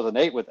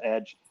 2008 with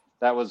Edge.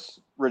 That was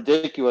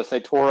ridiculous.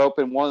 They tore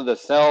open one of the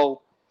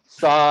cell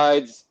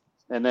sides,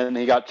 and then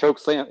he got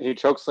chokeslammed. He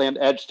chokeslammed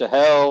Edge to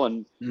hell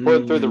and put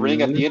him through the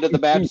ring at the end of the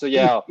match. So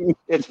yeah,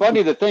 it's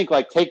funny to think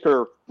like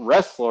Taker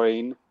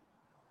wrestling.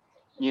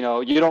 You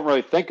know, you don't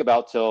really think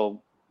about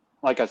till,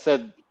 like I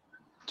said,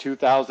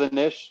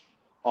 2000-ish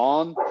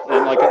on,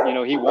 and like you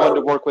know, he wanted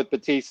to work with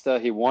Batista.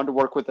 He wanted to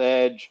work with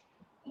Edge.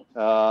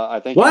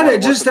 I think.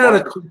 Just out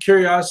of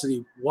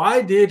curiosity,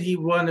 why did he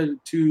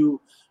want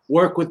to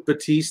work with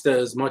Batista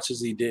as much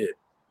as he did?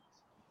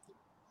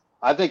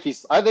 I think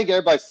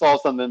everybody saw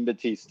something in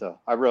Batista.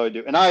 I really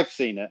do, and I've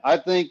seen it. I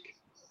think,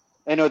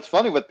 and it's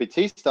funny with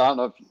Batista. I don't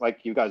know if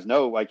like you guys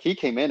know, like he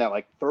came in at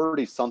like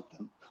 30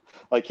 something.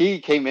 Like he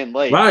came in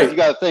late. Right. You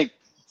got to think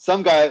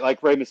some guy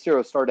like Rey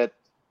Mysterio started at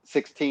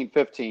 16,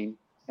 15,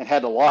 and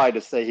had to lie to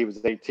say he was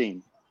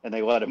 18. And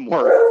they let him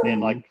work in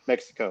like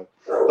Mexico.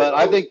 But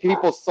I think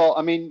people saw,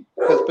 I mean,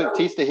 because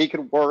Batista, he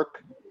could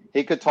work,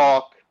 he could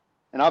talk,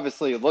 and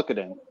obviously look at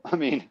him. I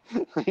mean,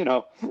 you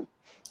know.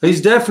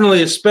 He's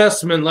definitely a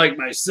specimen like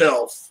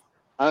myself.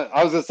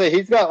 I was going to say,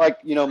 he's got like,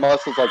 you know,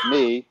 muscles like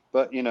me,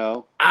 but, you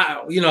know. I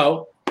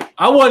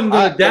wasn't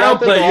going to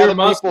downplay your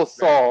muscles.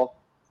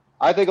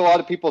 I think a lot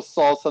of people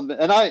saw something.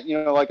 And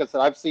you know, like I said,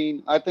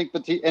 I think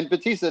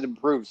Batista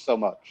improved so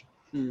much.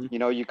 You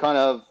know, you kind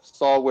of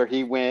saw where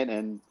he went,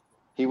 and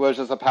he was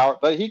just a power,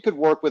 but he could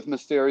work with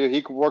Mysterio.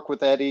 He could work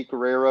with Eddie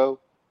Guerrero.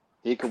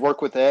 He could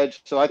work with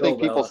Edge. So I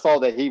think people saw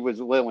that he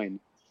was willing,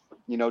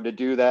 you know, to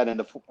do that. And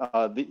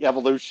the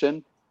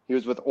Evolution, he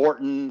was with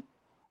Orton,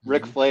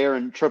 Ric Flair,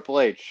 and Triple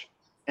H.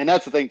 And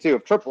that's the thing too.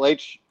 If Triple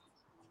H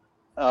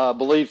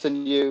believes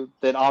in you,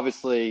 then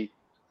obviously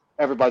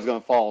everybody's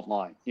going to fall in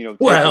line. You know.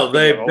 Well,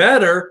 they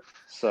better.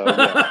 So.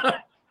 Yeah.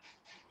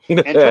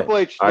 And Triple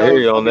H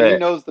knows, he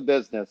knows the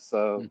business.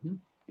 So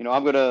you know,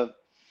 I'm going to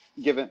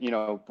give it, you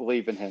know,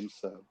 believe in him.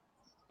 So,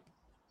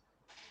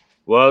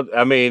 well,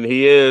 I mean,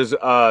 he is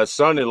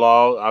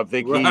son-in-law. I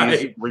think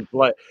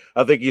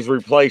he's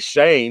replaced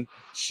Shane.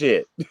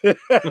 Shit.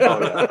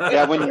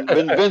 Yeah, when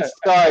Vince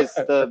dies,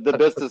 the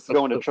business is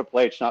going to Triple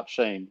H, not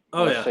Shane.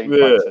 Shane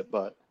fights it,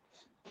 but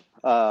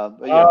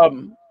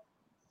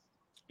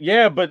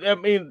yeah, but I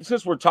mean,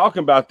 since we're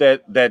talking about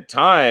that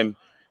time,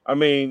 I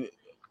mean,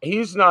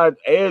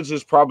 Edge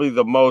is probably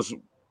the most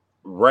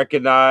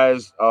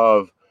recognized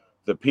of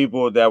the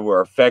people that were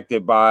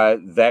affected by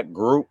that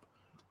group.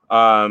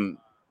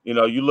 You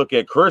know, you look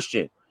at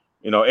Christian,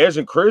 you know, Edge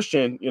and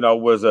Christian, you know,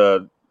 was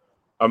a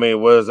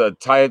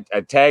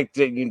tag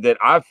team that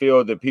I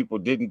feel that people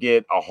didn't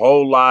get a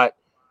whole lot.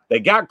 They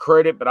got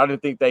credit, but I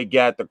didn't think they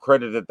got the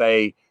credit that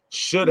they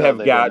should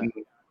have gotten.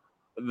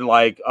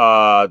 Like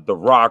the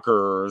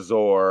Rockers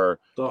or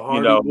the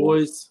Hardy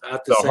Boys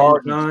at the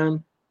same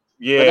time.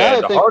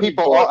 Yeah,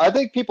 I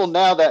think people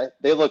now that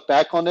they look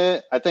back on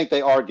it, I think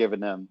they are giving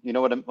them. You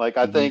know what I'm like?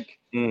 I think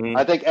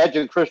Edge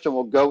and Christian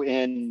will go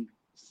in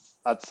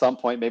at some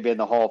point, maybe in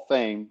the Hall of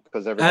Fame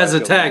because as a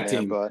tag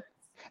team, but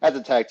as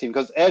a tag team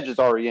because Edge is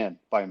already in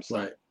by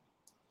himself. Right.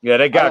 Yeah,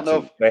 they got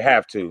to. They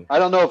have to. I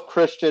don't know if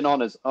Christian on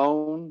his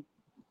own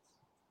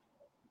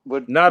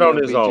would not on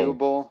his own.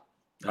 Doable.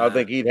 I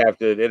think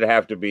it'd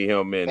have to be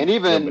him and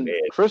even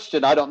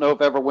Christian. I don't know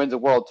if ever wins a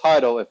world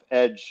title if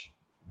Edge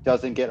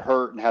doesn't get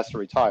hurt and has to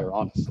retire.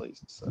 Honestly,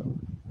 so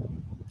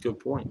good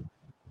point.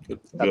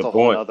 That's a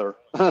whole other.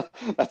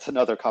 That's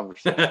another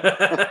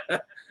conversation.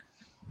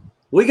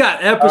 We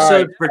got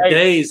episodes for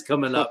days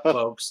coming up,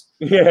 folks.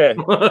 Yeah.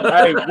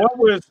 Hey, what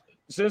was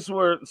since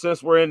we're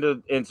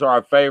into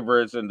our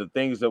favorites and the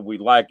things that we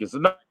like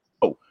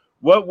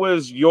what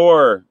was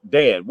your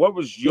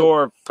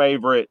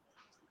favorite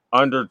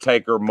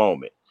Undertaker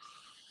moment?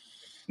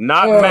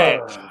 Not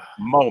match,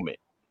 moment.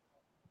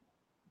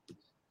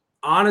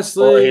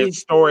 Honestly,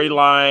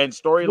 storyline.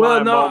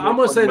 Well, no, I'm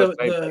gonna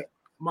say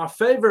my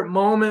favorite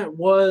moment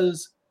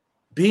was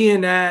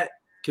being at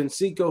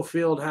Conseco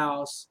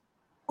Fieldhouse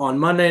on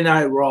Monday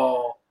Night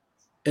Raw,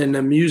 and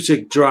the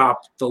music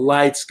dropped, the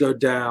lights go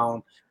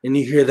down, and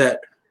you hear that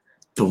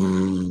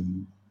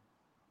boom,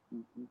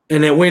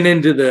 and it went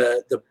into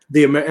the.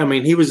 I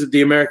mean, he was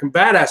the American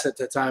Badass at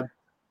that time.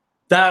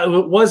 That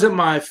wasn't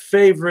my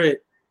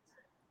favorite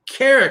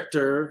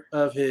character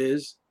of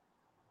his,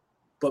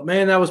 but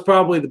man, that was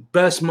probably the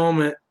best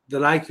moment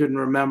that I can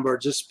remember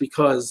just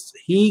because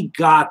he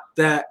got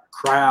that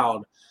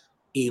crowd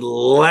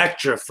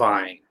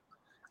electrifying.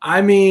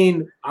 I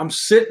mean, I'm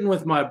sitting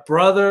with my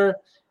brother.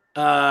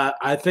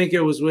 I think it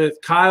was with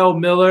Kyle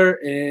Miller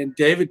and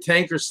David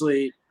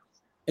Tankersley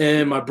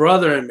and my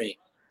brother and me.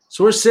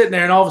 So we're sitting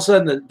there and all of a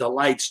sudden the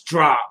lights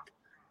drop.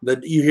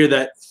 You hear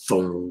that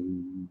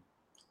boom.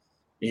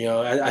 You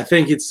know, I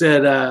think it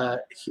said,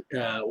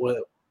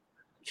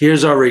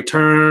 here's our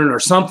return or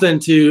something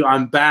to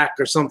I'm back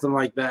or something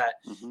like that.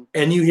 Mm-hmm.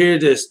 And you hear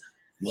this,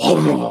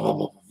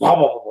 and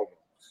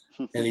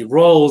he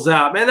rolls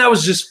out. Man, that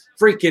was just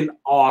freaking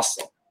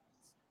awesome.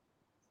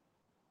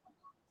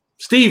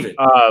 Steven.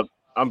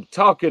 I'm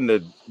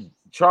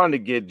trying to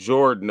get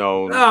Jordan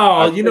on.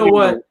 Oh, you know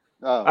what?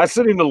 I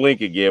sent him the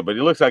link again, but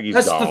it looks like he's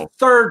That's gone. the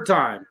third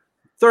time.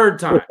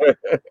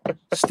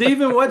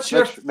 Steven, what's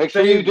your make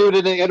sure you do it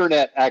in the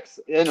internet. Gosh,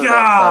 that's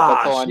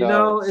all I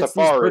know. It's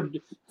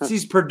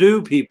these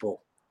Purdue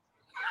people.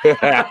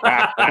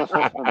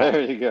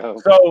 There you go.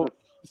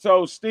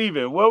 So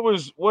Steven,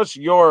 what's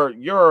your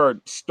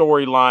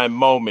storyline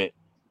moment?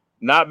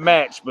 Not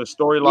match, but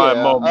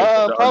storyline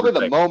moment. Probably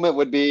the moment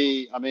would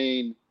be,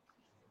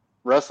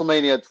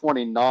 WrestleMania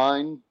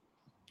 29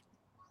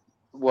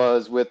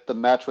 was with the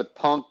match with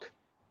Punk,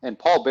 and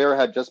Paul Bearer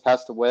had just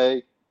passed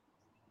away.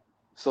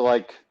 So,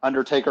 like,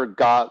 Undertaker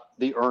got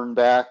the urn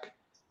back.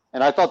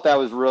 And I thought that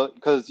was real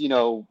because,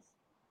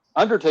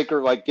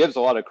 Undertaker, like, gives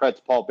a lot of credit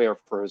to Paul Bearer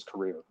for his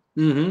career.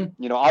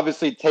 Mm-hmm.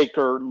 Obviously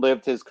Taker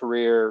lived his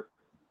career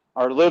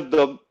or lived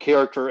the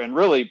character and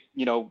really,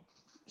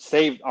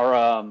 saved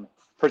or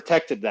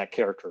protected that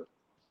character.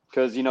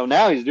 Because,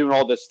 now he's doing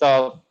all this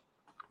stuff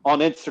on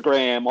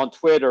Instagram, on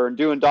Twitter, and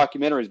doing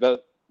documentaries.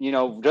 But,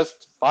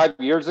 just 5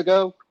 years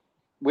ago,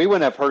 we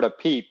wouldn't have heard a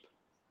peep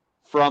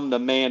from the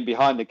man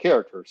behind the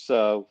character.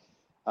 So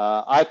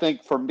I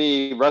think for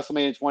me,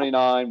 WrestleMania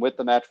 29 with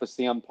the match with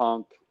CM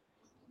Punk,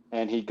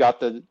 and he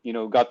got the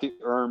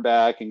urn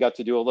back and got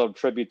to do a little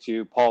tribute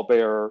to Paul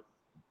Bearer.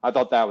 I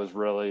thought that was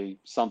really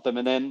something.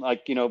 And then,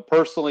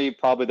 personally,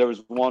 probably there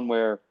was one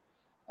where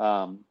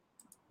I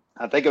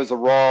think it was a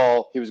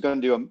Raw. He was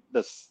going to do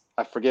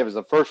I forget, it was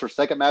the first or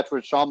second match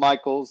with Shawn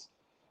Michaels.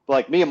 But,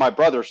 like, me and my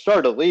brother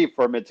started to leave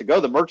for a minute to go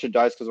to the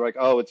merchandise because we're like,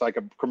 oh, it's like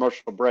a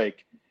commercial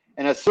break.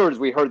 And as soon as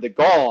we heard the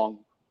gong,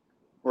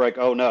 we're like,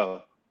 oh,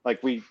 no.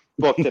 Like, we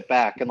booked it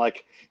back and,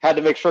 like, had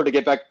to make sure to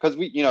get back because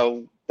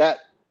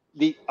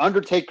the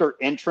Undertaker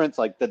entrance,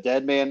 like the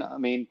Dead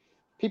Man,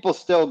 people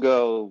still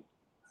go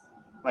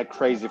like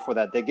crazy for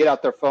that. They get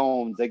out their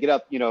phones, they get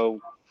out,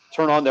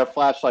 turn on their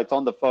flashlights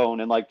on the phone,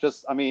 and like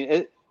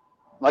it.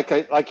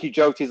 Like he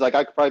joked, he's like,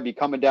 I could probably be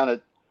coming down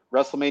at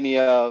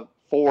WrestleMania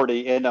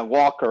 40 in a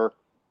walker,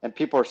 and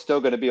people are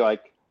still going to be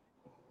like,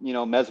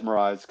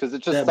 mesmerized because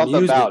it's just that something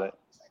music. about it.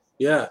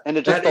 Yeah, and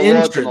it's just the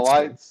looks and the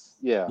lights.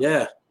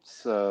 Yeah.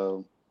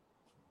 So,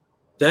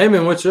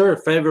 Damon, what's your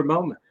favorite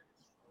moment?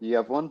 You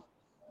have one?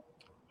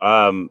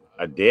 I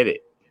did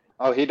it.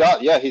 Oh, he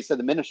does. Yeah, he said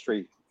the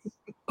Ministry.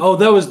 Oh,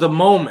 that was the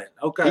moment.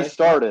 Okay, he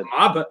started.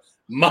 My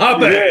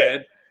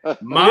bad.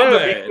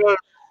 Bad.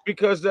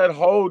 Because that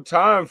whole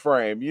time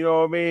frame,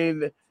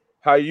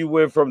 how you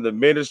went from the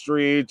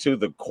Ministry to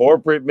the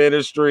corporate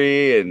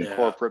ministry and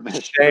corporate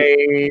ministry,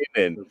 Shane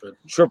and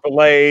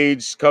Triple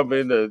H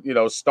coming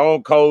to,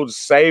 Stone Cold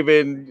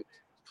saving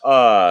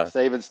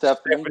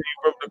Stephanie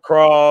from the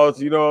cross.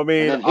 You know what I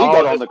mean? And then he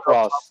got on the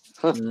cross.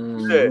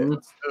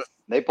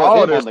 They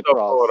put him on the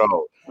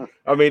cross.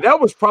 That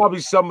was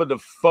probably some of the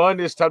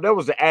funnest time. That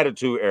was the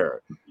Attitude Era.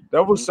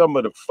 That was some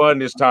of the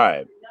funnest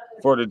time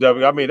for the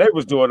W. They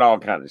was doing all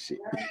kind of shit.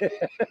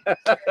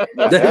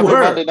 Every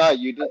Monday night,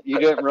 you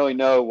didn't really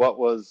know what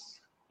was,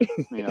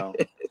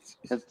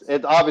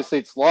 it obviously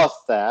it's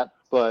lost that.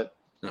 But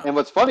and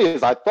what's funny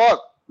is I thought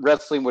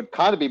wrestling would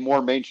kind of be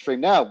more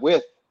mainstream now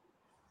with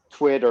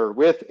Twitter,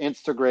 with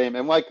Instagram,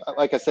 and like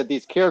I said,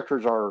 these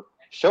characters are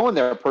showing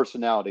their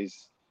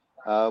personalities.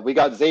 We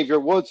got Xavier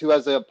Woods, who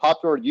has a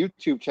popular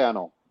YouTube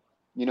channel.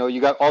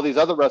 You got all these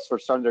other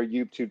wrestlers starting their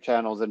YouTube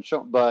channels and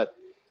show, but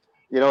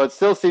it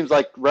still seems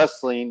like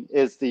wrestling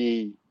is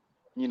the,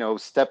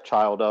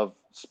 stepchild of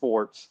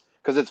sports.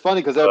 Because it's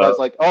funny because everybody's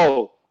like,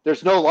 oh,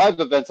 there's no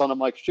live events on. I'm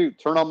like, shoot,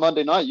 turn on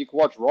Monday night. You can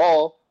watch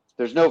Raw.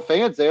 There's no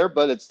fans there,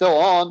 but it's still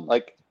on.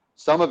 Like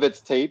some of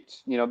it's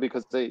taped,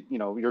 because they,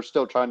 you're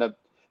still trying to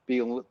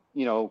be,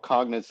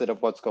 cognizant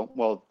of what's going.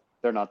 Well,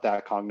 they're not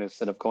that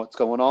cognizant of what's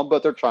going on,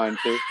 but they're trying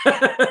to,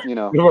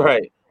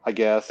 right. I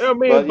guess.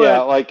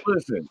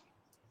 Listen,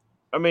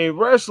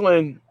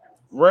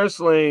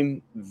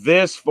 wrestling,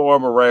 this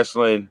form of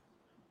wrestling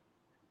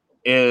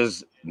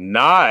is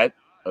not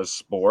a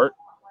sport.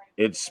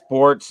 It's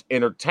sports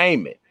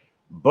entertainment.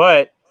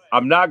 But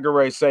I'm not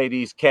going to say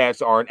these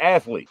cats aren't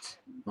athletes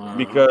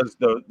because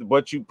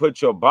what you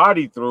put your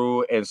body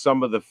through and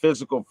some of the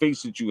physical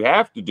feats that you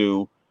have to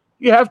do,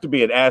 you have to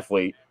be an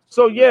athlete.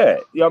 So,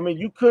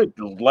 you could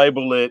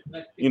label it,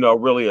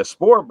 really a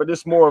sport, but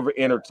it's more of an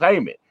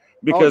entertainment.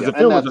 Because if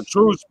it was a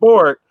true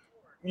sport,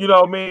 you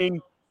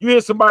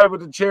hit somebody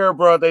with a chair,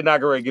 bro, they're not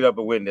going to get up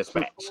and win this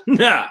match.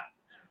 Nah.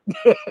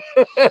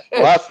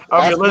 Let's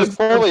call a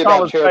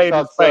spade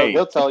a spade.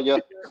 He'll tell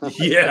you.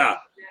 Yeah.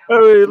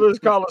 Let's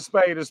call a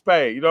spade a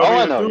spade.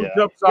 I know.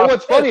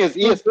 What's funny is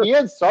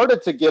ESPN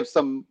started to give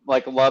some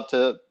love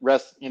to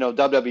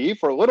WWE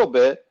for a little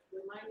bit.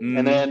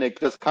 And then it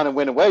just kind of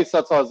went away. So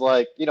that's why I was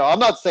like, I'm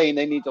not saying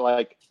they need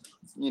to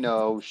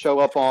show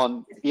up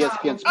on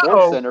ESPN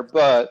Sports Center,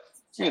 but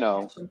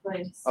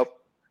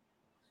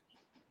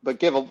but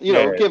give a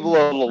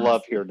little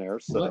love here and there.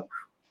 So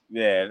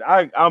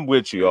yeah, I'm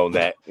with you on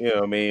that. You know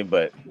what I mean?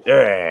 But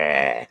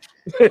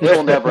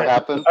it'll never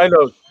happen. I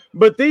know.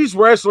 But these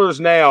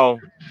wrestlers now,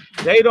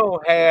 they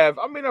don't have.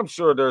 I'm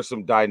sure there's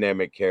some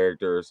dynamic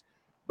characters,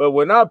 But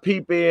when I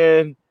peep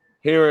in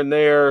here and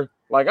there,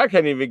 like I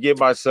can't even get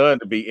my son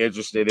to be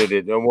interested in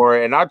it no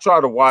more. And I try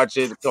to watch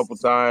it a couple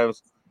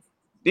times.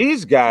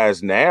 These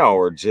guys now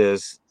are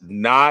just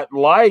not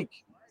like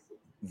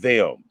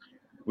them.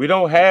 We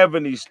don't have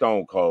any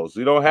Stone Colds.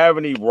 We don't have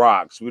any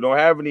Rocks. We don't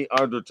have any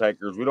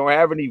Undertakers. We don't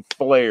have any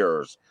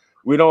Flairs.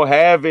 We don't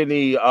have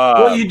any.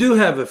 Well, you do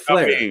have a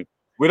Flair. I mean,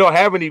 we don't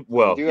have any.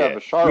 Well, You do have a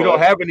Charlotte. we don't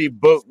have any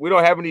book. We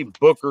don't have any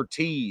Booker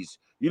T's.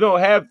 You don't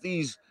have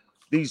these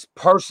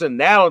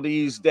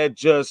personalities that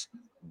just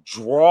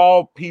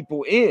draw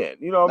people in.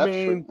 You know what I That's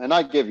mean? true. And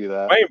I give you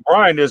that. Wayne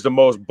Bryan is the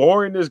most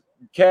boringest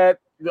cat.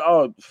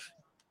 Oh,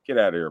 get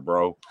out of here,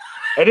 bro.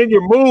 And then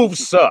your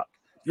moves suck.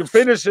 Your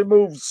finishing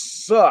moves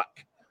suck.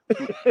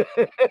 Who's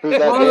that,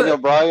 Daniel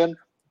Bryan?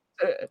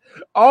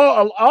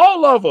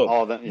 All of them.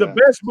 All them, The yeah.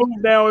 best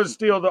move now is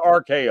still the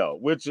RKO,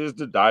 which is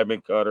the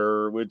diamond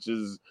cutter, which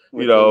is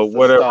Which is a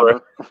whatever.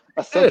 stunner.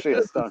 Essentially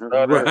a stunner.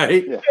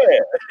 Right. Yeah.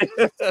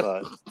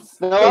 But,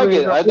 no, I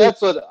get it.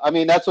 That's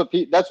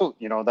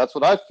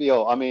what I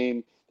feel. I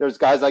mean, there's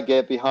guys I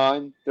get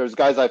behind. There's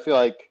guys I feel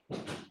like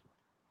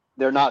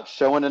they're not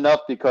showing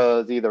enough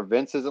because either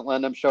Vince isn't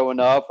letting them show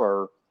enough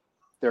or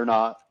they're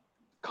not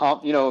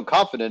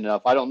confident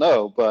enough. I don't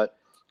know, but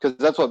because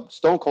that's what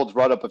Stone Cold's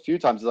brought up a few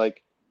times.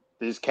 Like,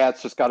 these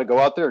cats just got to go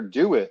out there and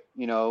do it.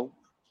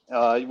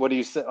 What do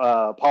you say?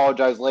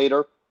 Apologize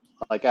later,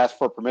 like ask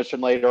for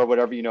permission later or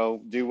whatever.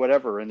 Do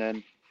whatever, and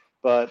then.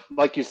 But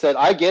like you said,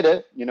 I get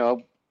it.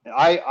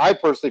 I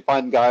personally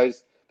find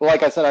guys, but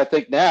like I said, I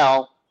think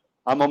now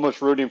I'm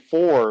almost rooting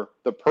for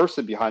the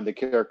person behind the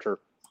character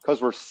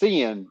because we're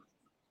seeing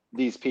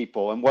these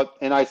people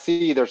and I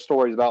see their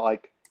stories about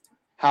like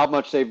how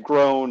much they've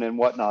grown and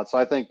whatnot. So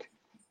I think,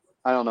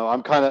 I don't know,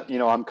 I'm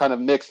kind of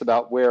mixed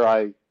about where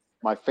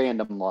my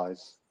fandom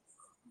lies.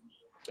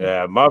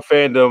 Yeah, my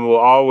fandom will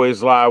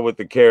always lie with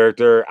the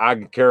character. I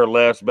can care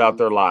less about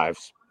their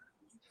lives.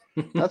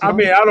 I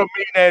mean, I don't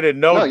mean that in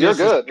no you're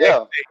good. Yeah.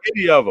 to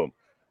any of them.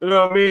 You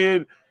know what I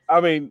mean?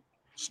 I mean,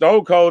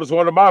 Stone Cold is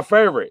one of my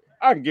favorite.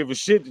 I can give a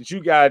shit that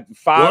you got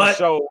 5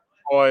 shows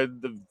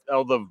on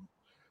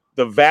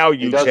the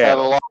value He does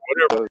channel. have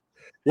a lot.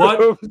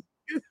 What?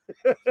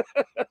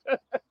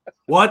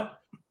 What?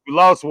 We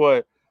lost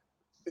one.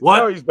 What?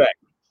 No, he's back.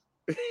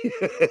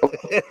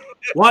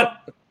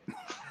 What?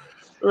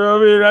 You know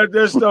what I mean?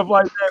 There's stuff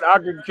like that I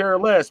can care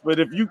less. But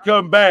if you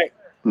come back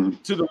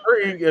to the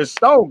ring as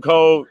Stone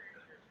Cold,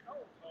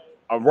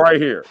 I'm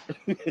right here.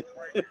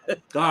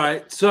 All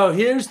right. So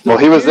here's the. Well,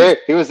 he was there.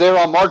 He was there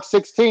on March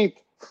 16th.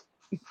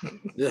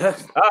 Yeah.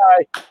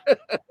 Hi.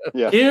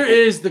 Yeah. Here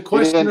is the He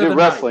question didn't of do the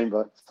wrestling,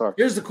 night. but sorry.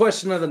 Here's the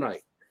question of the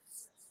night.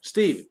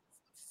 Steve,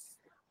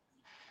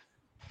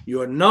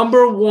 your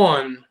number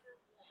one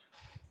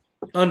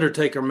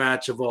Undertaker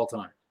match of all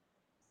time.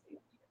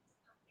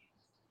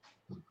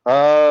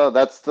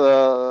 That's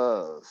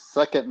the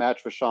second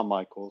match with Shawn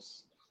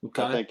Michaels.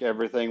 Okay. I think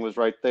everything was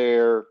right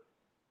there.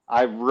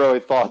 I really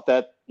thought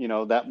that,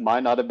 that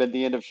might not have been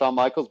the end of Shawn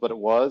Michaels, but it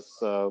was.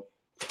 So,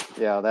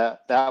 yeah,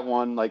 that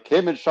one, like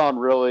him and Shawn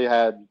really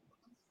had,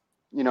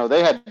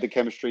 they had the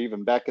chemistry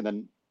even back in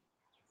the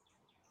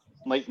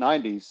late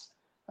 90s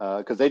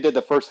because they did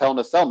the first Hell in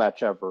a Cell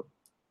match ever.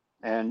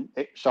 And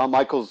Shawn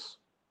Michaels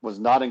was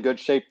not in good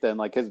shape then.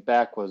 Like his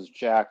back was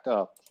jacked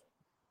up.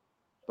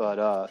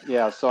 But,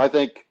 so I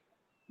think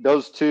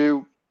those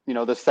two,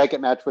 the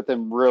second match with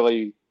him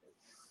really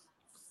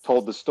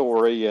told the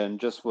story and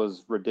just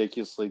was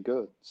ridiculously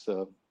good.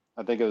 So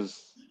I think it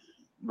was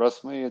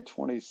WrestleMania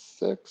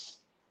 26.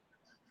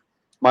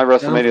 My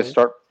WrestleMania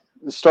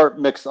start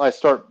mix. I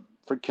start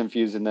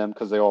confusing them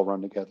because they all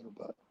run together.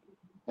 But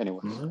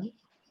anyways,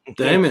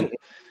 Damon,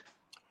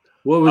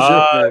 what was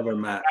your favorite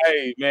match?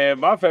 Hey man,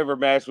 my favorite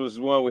match was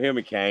the one with him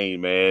and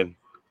Kane, man.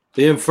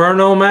 The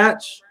Inferno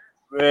match.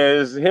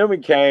 Man, it's him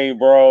and Kane,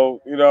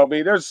 bro. You know what I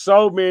mean? There's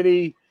so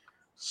many,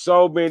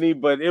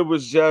 but it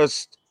was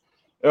just,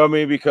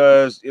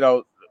 because,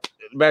 the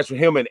match with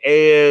him and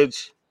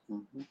Edge,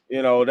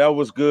 that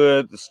was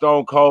good. The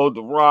Stone Cold,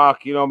 The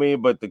Rock, you know what I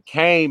mean? But the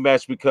Kane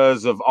match,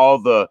 because of all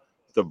the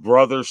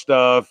brother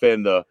stuff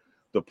and the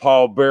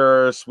Paul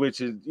Bearer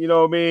switches, you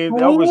know what I mean?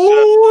 That was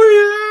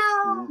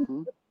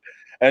just,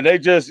 and they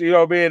just, you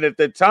know what I mean? At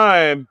the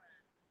time,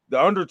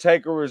 The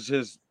Undertaker was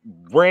just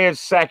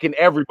ransacking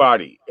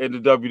everybody in the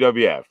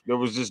WWF. There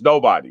was just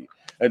nobody.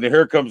 And then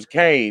here comes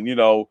Kane,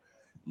 a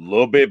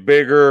little bit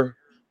bigger,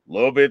 a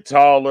little bit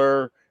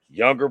taller,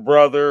 younger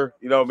brother.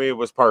 You know what I mean? It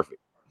was perfect.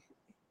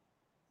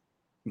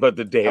 But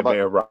the damn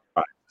man rise.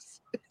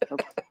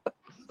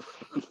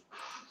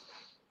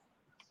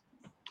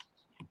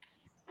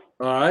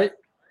 All right.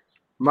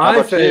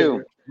 My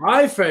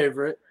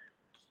favorite,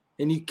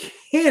 and you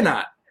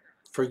cannot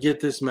forget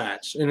this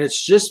match. And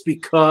it's just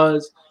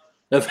because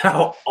of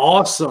how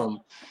awesome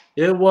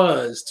it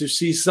was to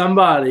see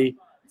somebody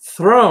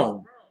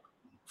thrown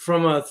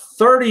from a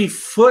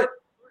 30-foot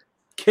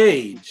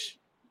cage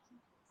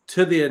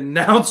to the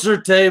announcer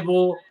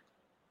table.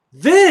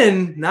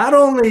 Then not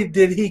only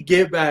did he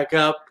get back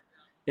up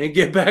and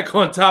get back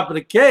on top of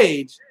the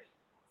cage,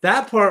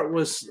 that part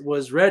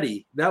was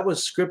ready. That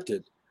was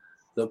scripted.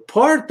 The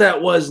part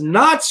that was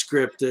not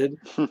scripted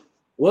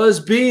was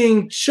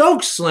being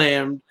choke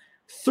slammed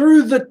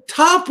through the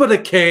top of the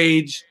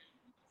cage,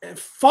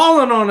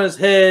 falling on his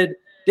head,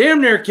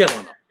 damn near killing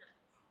him.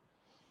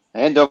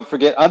 And don't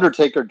forget,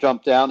 Undertaker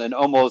jumped down and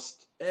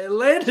almost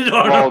landed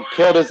on him.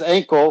 Killed his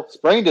ankle,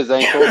 sprained his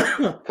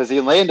ankle because he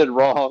landed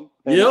wrong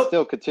and Yep.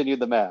 still continued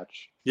the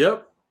match.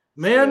 Yep.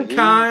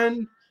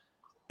 Mankind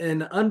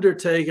and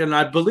Undertaker, and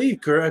I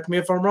believe, correct me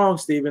if I'm wrong,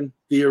 Steven,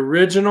 the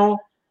original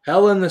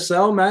Hell in the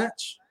Cell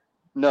match?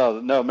 No.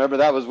 Remember,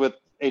 that was with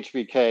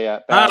HBK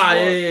at Bad Blood.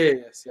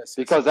 Yes.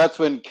 Because that's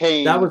when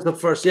Kane. That was the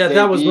first. Yeah,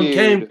 that was when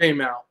Kane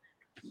came out.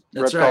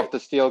 That's ripped right. off the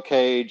steel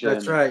cage.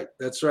 That's right.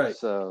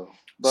 So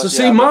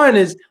mine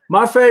is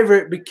my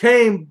favorite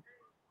became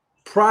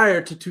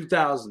prior to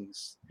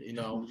 2000s. You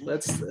know,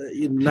 that's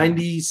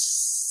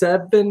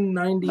 97,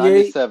 98.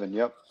 97,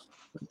 yep.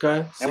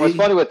 Okay. And what's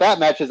funny with that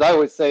match is I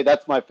always say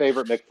that's my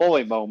favorite Mick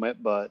Foley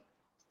moment, but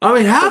I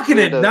mean, how can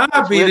it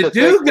not be? The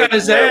dude got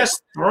his ass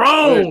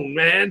thrown,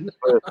 man.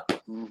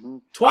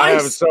 Twice. I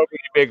have so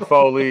many Mick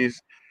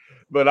Foleys,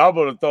 but I'm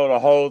gonna throw the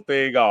whole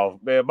thing off,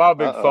 man. My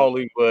Mick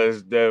Foley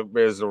was a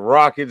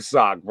rocking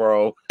sock,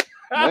 bro.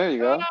 There you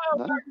go. Oh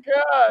my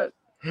God!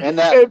 And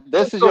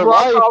this is your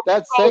life.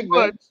 That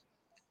segment.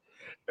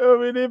 I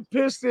mean, it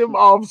pissed him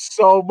off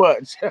so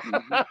much.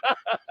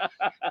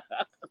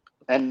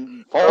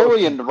 And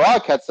Foley and The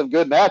Rock had some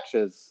good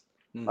matches.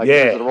 Like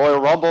there's the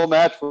Royal Rumble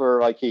match where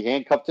like he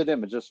handcuffed him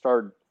and just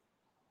started,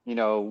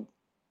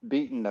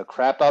 beating the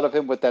crap out of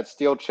him with that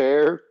steel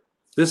chair.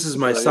 This is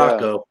my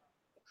socko.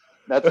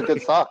 That's a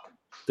good sock.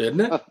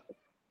 Didn't it?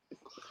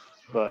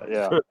 But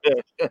yeah.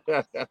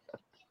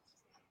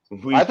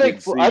 I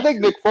think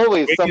Mick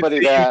Foley is somebody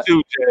that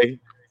too, Jay.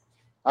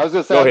 I was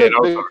gonna say I think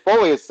Mick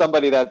Foley is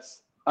somebody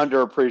that's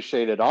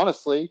underappreciated,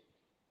 honestly,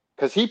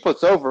 because he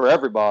puts over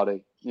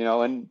everybody,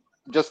 and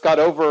just got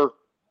over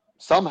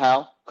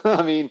somehow.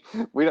 I mean,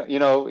 we don't,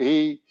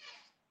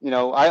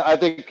 I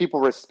think people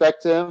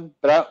respect him,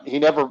 but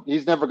he's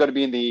never going to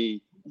be in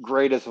the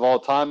greatest of all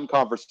time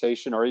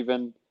conversation, or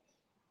even,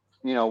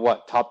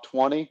 top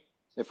 20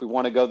 if we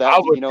want to go that. I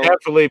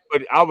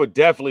would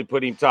definitely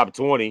put him top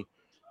 20.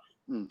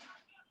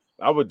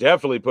 I would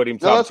definitely put him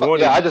top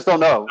 20. Yeah, I just don't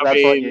know.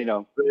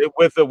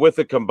 With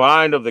the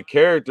combined of the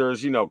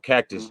characters,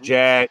 Cactus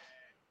Jack,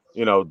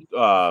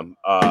 bang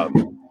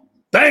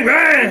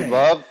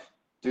bang,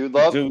 Dude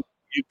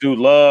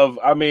Love.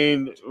 I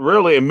mean,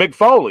 really, and Mick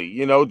Foley,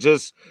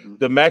 just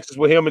the matches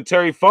with him and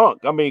Terry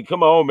Funk. I mean,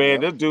 come on,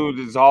 man. This dude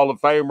is Hall of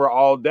Famer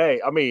all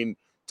day. I mean,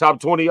 top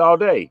 20 all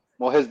day.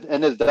 Well, his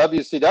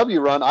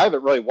WCW run, I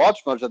haven't really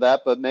watched much of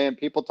that, but man,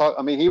 people talk.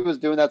 I mean, he was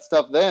doing that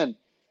stuff then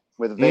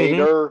with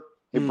Vader.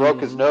 He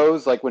broke his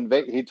nose, like when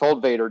he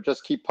told Vader,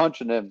 just keep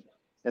punching him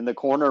in the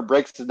corner,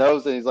 breaks his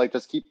nose, and he's like,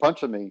 just keep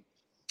punching me.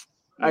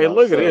 Hey,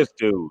 look at this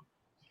dude.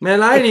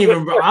 Man,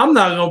 I'm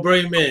not going to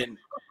bring him in.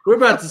 We're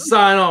about to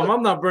sign off.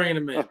 I'm not bringing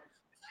him in.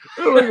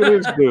 Look at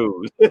this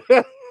dude.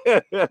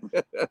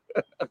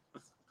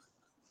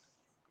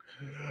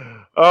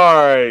 All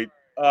right.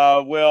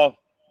 Well,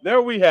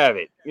 there we have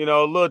it. A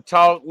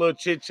little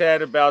chit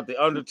chat about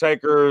the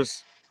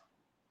Undertaker's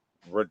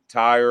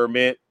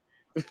retirement.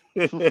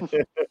 Did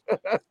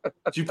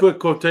you put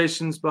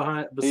quotations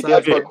behind? He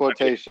did put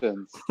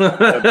quotations.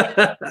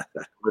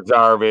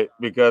 Retirement,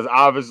 because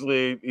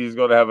obviously he's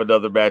going to have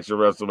another match at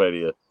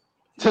WrestleMania.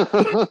 As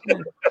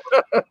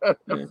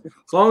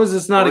long as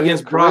it's not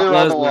against Brock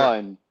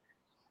Lesnar. As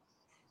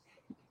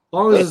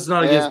long as it's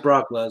not against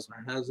Brock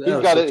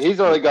Lesnar.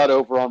 He's already got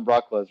over on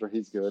Brock Lesnar.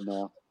 He's good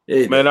now.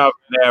 Man, I've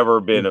never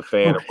been a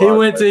fan of Brock. He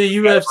went to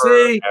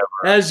UFC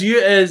as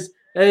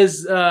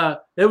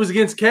it was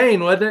against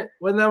Kane, wasn't it?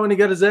 Wasn't that when he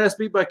got his ass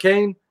beat by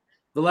Kane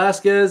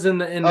Velasquez in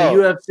the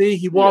UFC?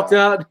 He walked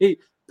out, he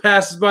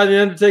passes by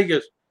the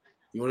Undertaker.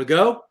 You want to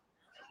go?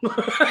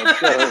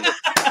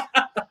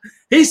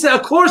 He said,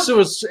 "Of course it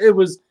was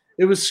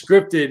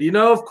scripted,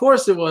 of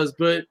course it was."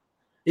 But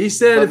he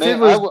said it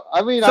was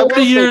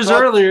 30 years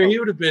earlier, he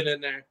would have been in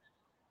there.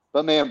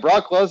 But man,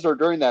 Brock Lesnar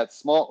during that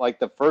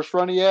the first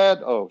run he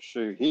had, oh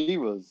shoot, he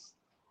was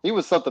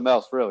something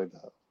else, really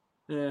though.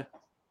 Yeah.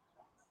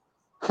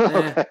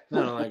 Okay. I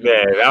don't like him.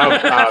 Man,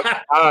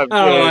 I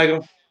don't like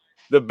him.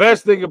 The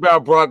best thing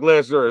about Brock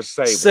Lesnar is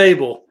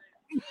Sable.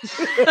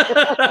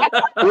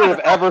 Who would have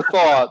ever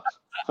thought?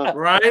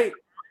 Right?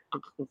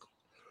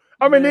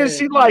 I mean, is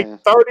she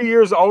like 30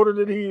 years older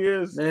than he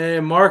is?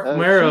 Man, Mark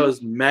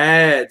Mero's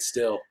mad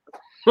still.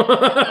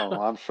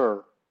 Oh, I'm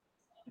sure.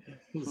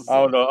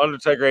 I don't know.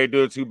 Undertaker ain't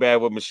doing too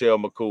bad with Michelle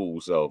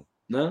McCool, so.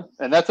 No.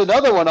 And that's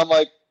another one. I'm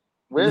like,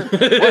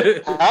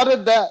 how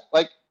did that,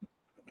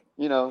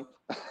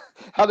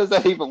 how does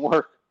that even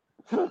work?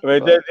 I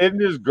mean, isn't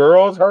this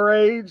girls her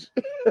age?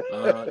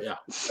 Yeah.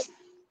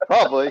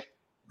 Probably.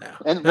 Yeah.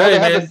 And they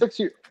have a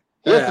 6-year.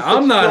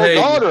 I'm not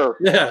hating. Daughter.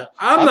 Yeah,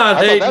 I'm not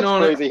hating that's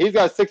on crazy. He's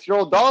got a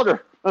 6-year-old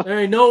daughter. There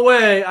ain't no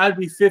way I'd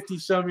be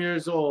 50-some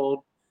years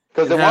old.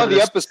 Because in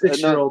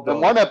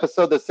one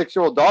episode, the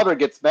 6-year-old daughter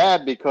gets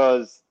mad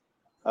because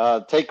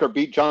Taker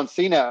beat John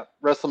Cena at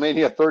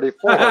WrestleMania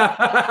 34.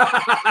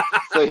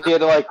 So he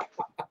had to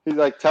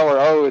tell her,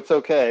 "Oh, it's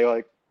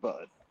okay."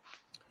 But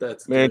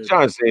that's man,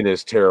 John Cena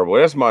is terrible.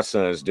 That's my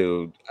son's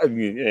dude. I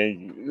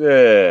mean,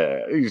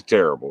 yeah, he's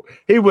terrible.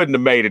 He wouldn't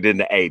have made it in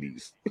the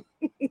 80s.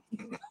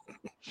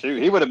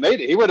 Shoot, he would have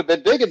made it. He would have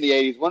been big in the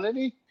 80s, wouldn't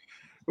he?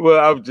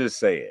 Well, I'm just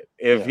saying,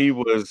 if he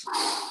was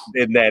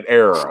in that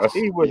era,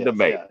 he wouldn't have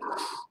made it.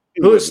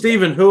 Who is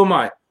Steven? Who am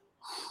I?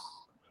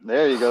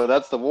 There you go.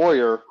 That's the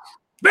Warrior.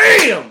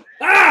 Bam!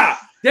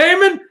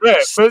 Damon?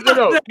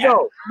 No.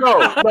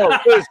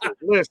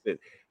 Listen.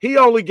 He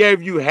only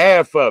gave you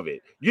half of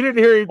it. You didn't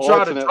hear him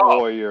try to talk.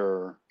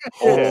 Warrior.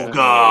 Oh,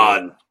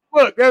 God.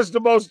 Look, that's the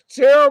most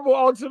terrible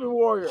Ultimate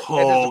Warrior.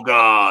 Oh,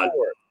 God.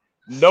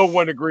 No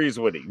one agrees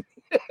with him.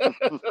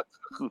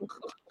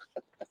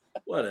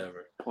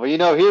 Whatever. Well,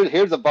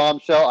 here's a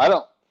bombshell. I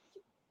don't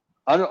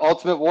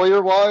Ultimate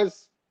Warrior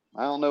wise,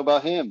 I don't know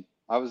about him.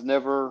 I was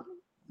never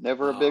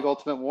a big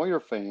Ultimate Warrior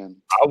fan.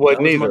 I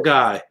wasn't either. My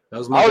guy. I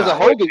was a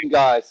Hogan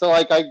guy, so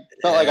I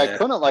felt like I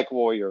couldn't like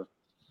Warrior.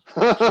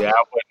 Yeah,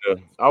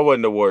 I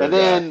wasn't a Warrior. And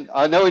then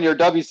I know in your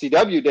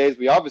WCW days,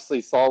 we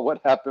obviously saw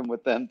what happened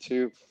with them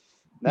too.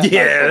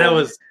 That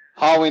was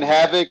Halloween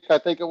Havoc, I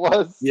think it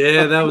was.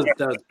 Yeah, that was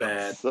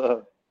bad.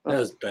 So, that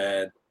was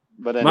bad.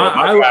 But anyway,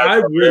 I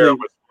really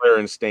was Flair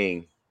and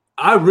Sting.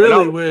 I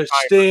really wish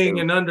Sting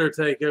and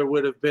Undertaker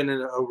would have been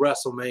in a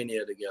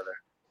WrestleMania together.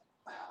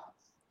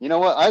 You know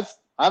what?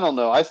 I don't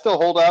know. I still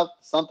hold out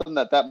something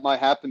that might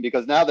happen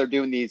because now they're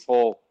doing these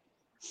whole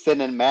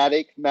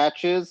cinematic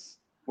matches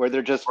where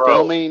they're just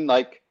filming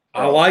like.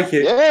 I like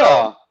it.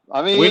 Yeah.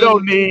 I mean, we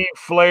don't need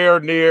Flair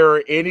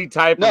near any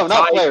type of. No,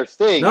 not Flair.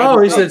 Sting. No,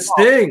 he said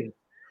Sting.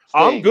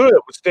 I'm good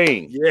with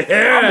Sting.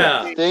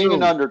 Yeah. Sting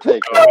and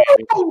Undertaker.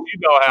 You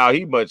know how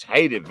he much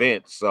hated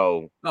Vince,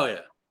 so. Oh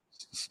yeah.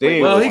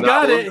 Sting. Well, he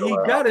got it. He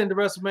got into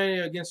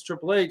WrestleMania against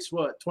Triple H.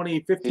 What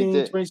 2015,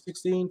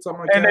 2016,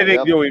 something like that. And they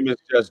didn't do him as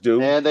just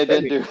do. And they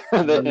didn't do.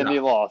 And he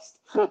lost.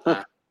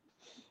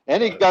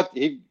 And he got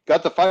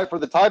to fight for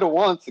the title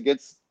once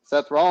against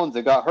Seth Rollins.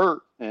 And got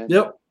hurt. And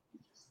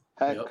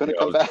couldn't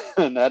come back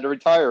and had to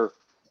retire.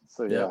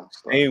 So yeah.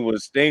 Sting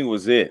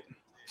was it.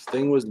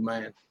 Sting was the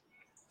man.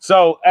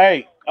 So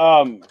hey,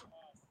 all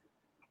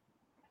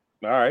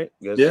right.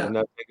 Guess we're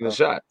not taking a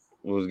shot.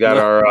 We've got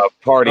our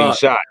party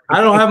shot.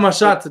 I don't have my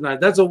shot tonight.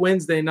 That's a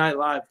Wednesday Night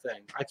Live thing.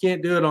 I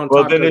can't do it on.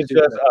 Well, then it's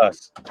just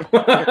us.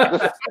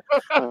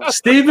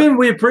 Steven,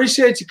 we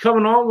appreciate you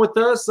coming on with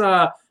us.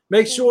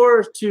 Make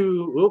sure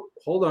to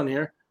hold on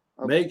here.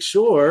 Make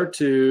sure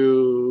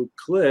to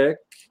click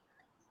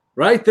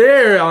right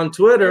there on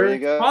Twitter.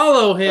 There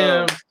Follow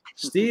him,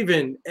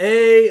 Steven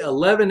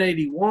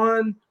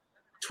A1181.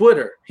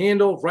 Twitter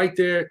handle right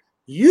there.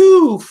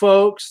 You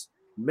folks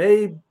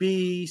may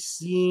be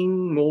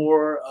seeing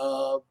more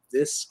of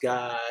this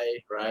guy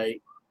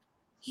right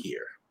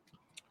here.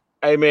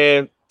 Hey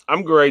man,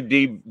 I'm great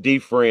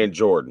friend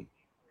Jordan.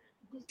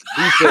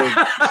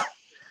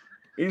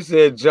 He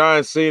said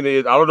John Cena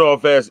is, I don't know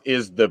if that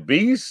is the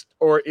beast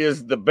or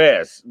is the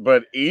best,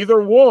 but either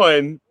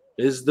one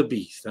is the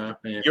beast, huh?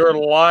 Man. You're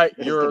like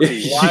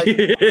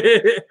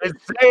it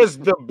says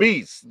the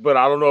beast, but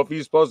I don't know if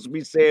he's supposed to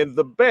be saying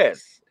the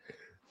best.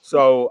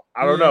 So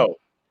I don't know.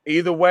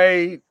 Either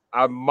way,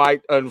 I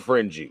might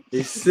unfriend you.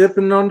 He's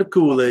sipping on the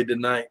Kool-Aid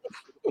tonight.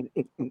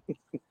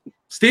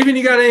 Steven,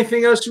 you got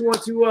anything else you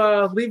want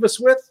to leave us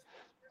with?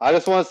 I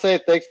just want to say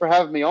thanks for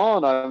having me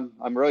on.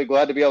 I'm really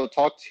glad to be able to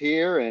talk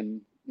here,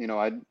 and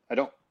I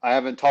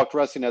haven't talked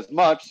wrestling as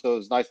much, so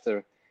it's nice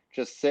to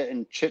just sit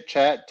and chit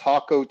chat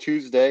Taco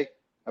Tuesday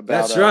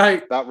about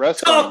about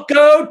wrestling.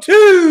 Taco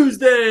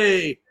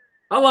Tuesday.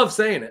 I love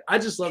saying it. I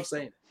just love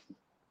saying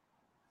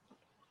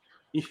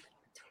it.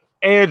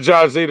 And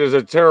John Cena is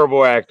a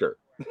terrible actor.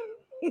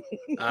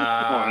 He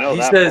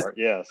says part,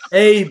 yes.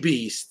 A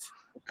beast,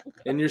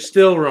 and you're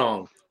still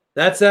wrong.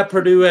 That's that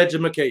Purdue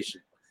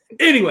education.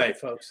 Anyway,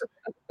 folks,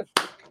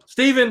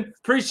 Steven,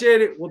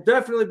 appreciate it. We'll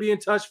definitely be in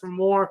touch for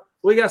more.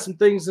 We got some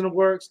things in the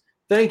works.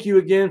 Thank you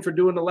again for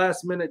doing the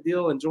last minute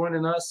deal and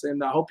joining us,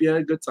 and I hope you had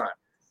a good time.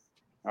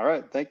 All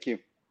right, thank you.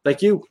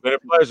 Thank you. It's been a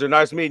pleasure.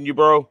 Nice meeting you,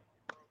 bro.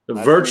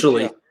 Nice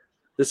virtually.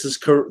 This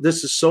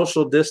is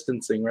social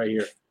distancing right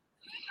here.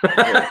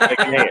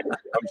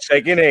 I'm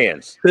shaking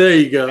hands. There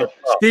you go.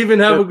 Steven,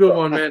 have a good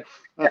one, man.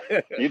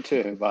 You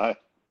too. Bye.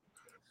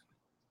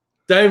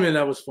 Damon,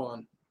 that was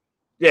fun.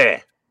 Yeah.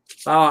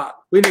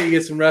 We need to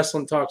get some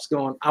wrestling talks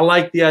going. I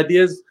like the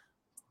ideas.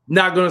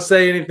 Not going to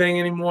say anything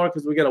anymore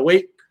because we got to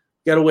wait.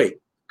 Got to wait.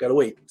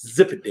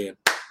 Zip it, Dan.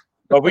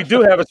 But we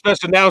do have a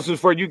special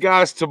announcement for you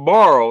guys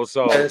tomorrow.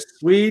 So yes,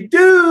 we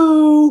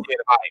do.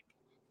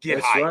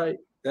 Get hype.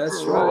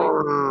 That's right.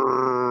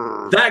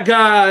 That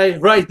guy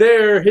right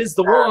there is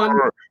the one.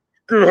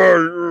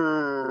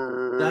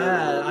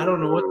 I don't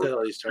know what the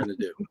hell he's trying to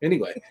do.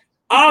 Anyway,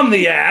 I'm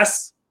the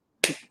ass.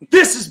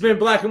 This has been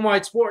Black and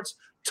White Sports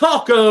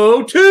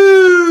Taco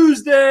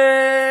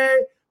Tuesday,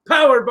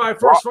 powered by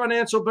First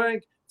Financial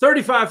Bank,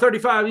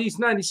 3535 East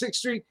 96th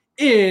Street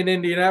in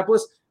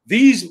Indianapolis.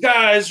 these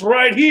guys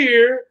right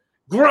here,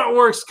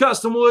 Gruntworks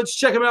Custom Woods.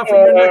 Check them out for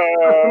your next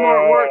custom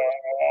artwork.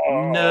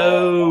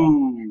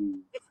 No.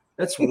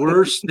 That's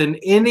worse than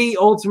any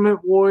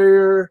Ultimate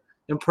Warrior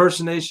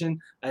impersonation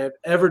I have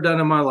ever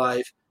done in my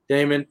life.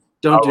 Damon,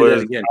 don't do that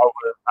again.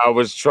 I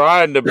was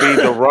trying to be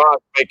The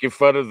Rock making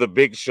fun of the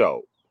Big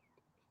Show.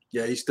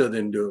 Yeah, he still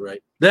didn't do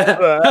it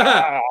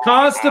right.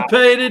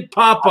 Constipated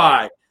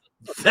Popeye.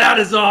 That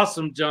is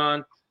awesome,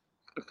 John.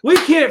 We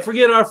can't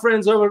forget our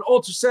friends over at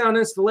Ultrasound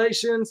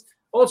Installations.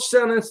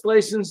 Ultrasound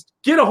Installations,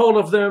 get a hold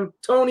of them.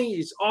 Tony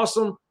is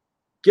awesome.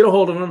 Get a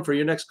hold of him for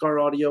your next car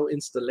audio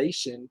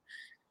installation.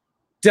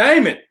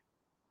 Damon.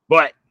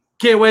 What?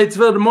 Can't wait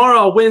till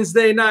tomorrow,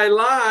 Wednesday Night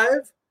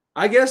Live.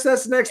 I guess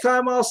that's the next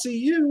time I'll see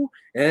you,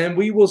 and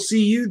we will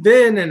see you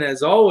then. And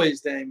as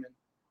always, Damon,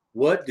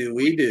 what do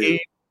we do?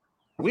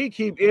 We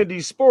keep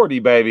Indy sporty,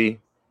 baby.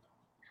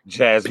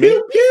 Jasmine.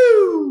 Pew,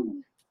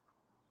 pew.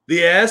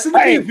 The ass and the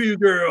pew, pew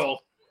girl.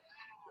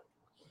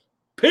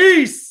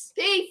 Peace.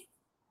 Peace.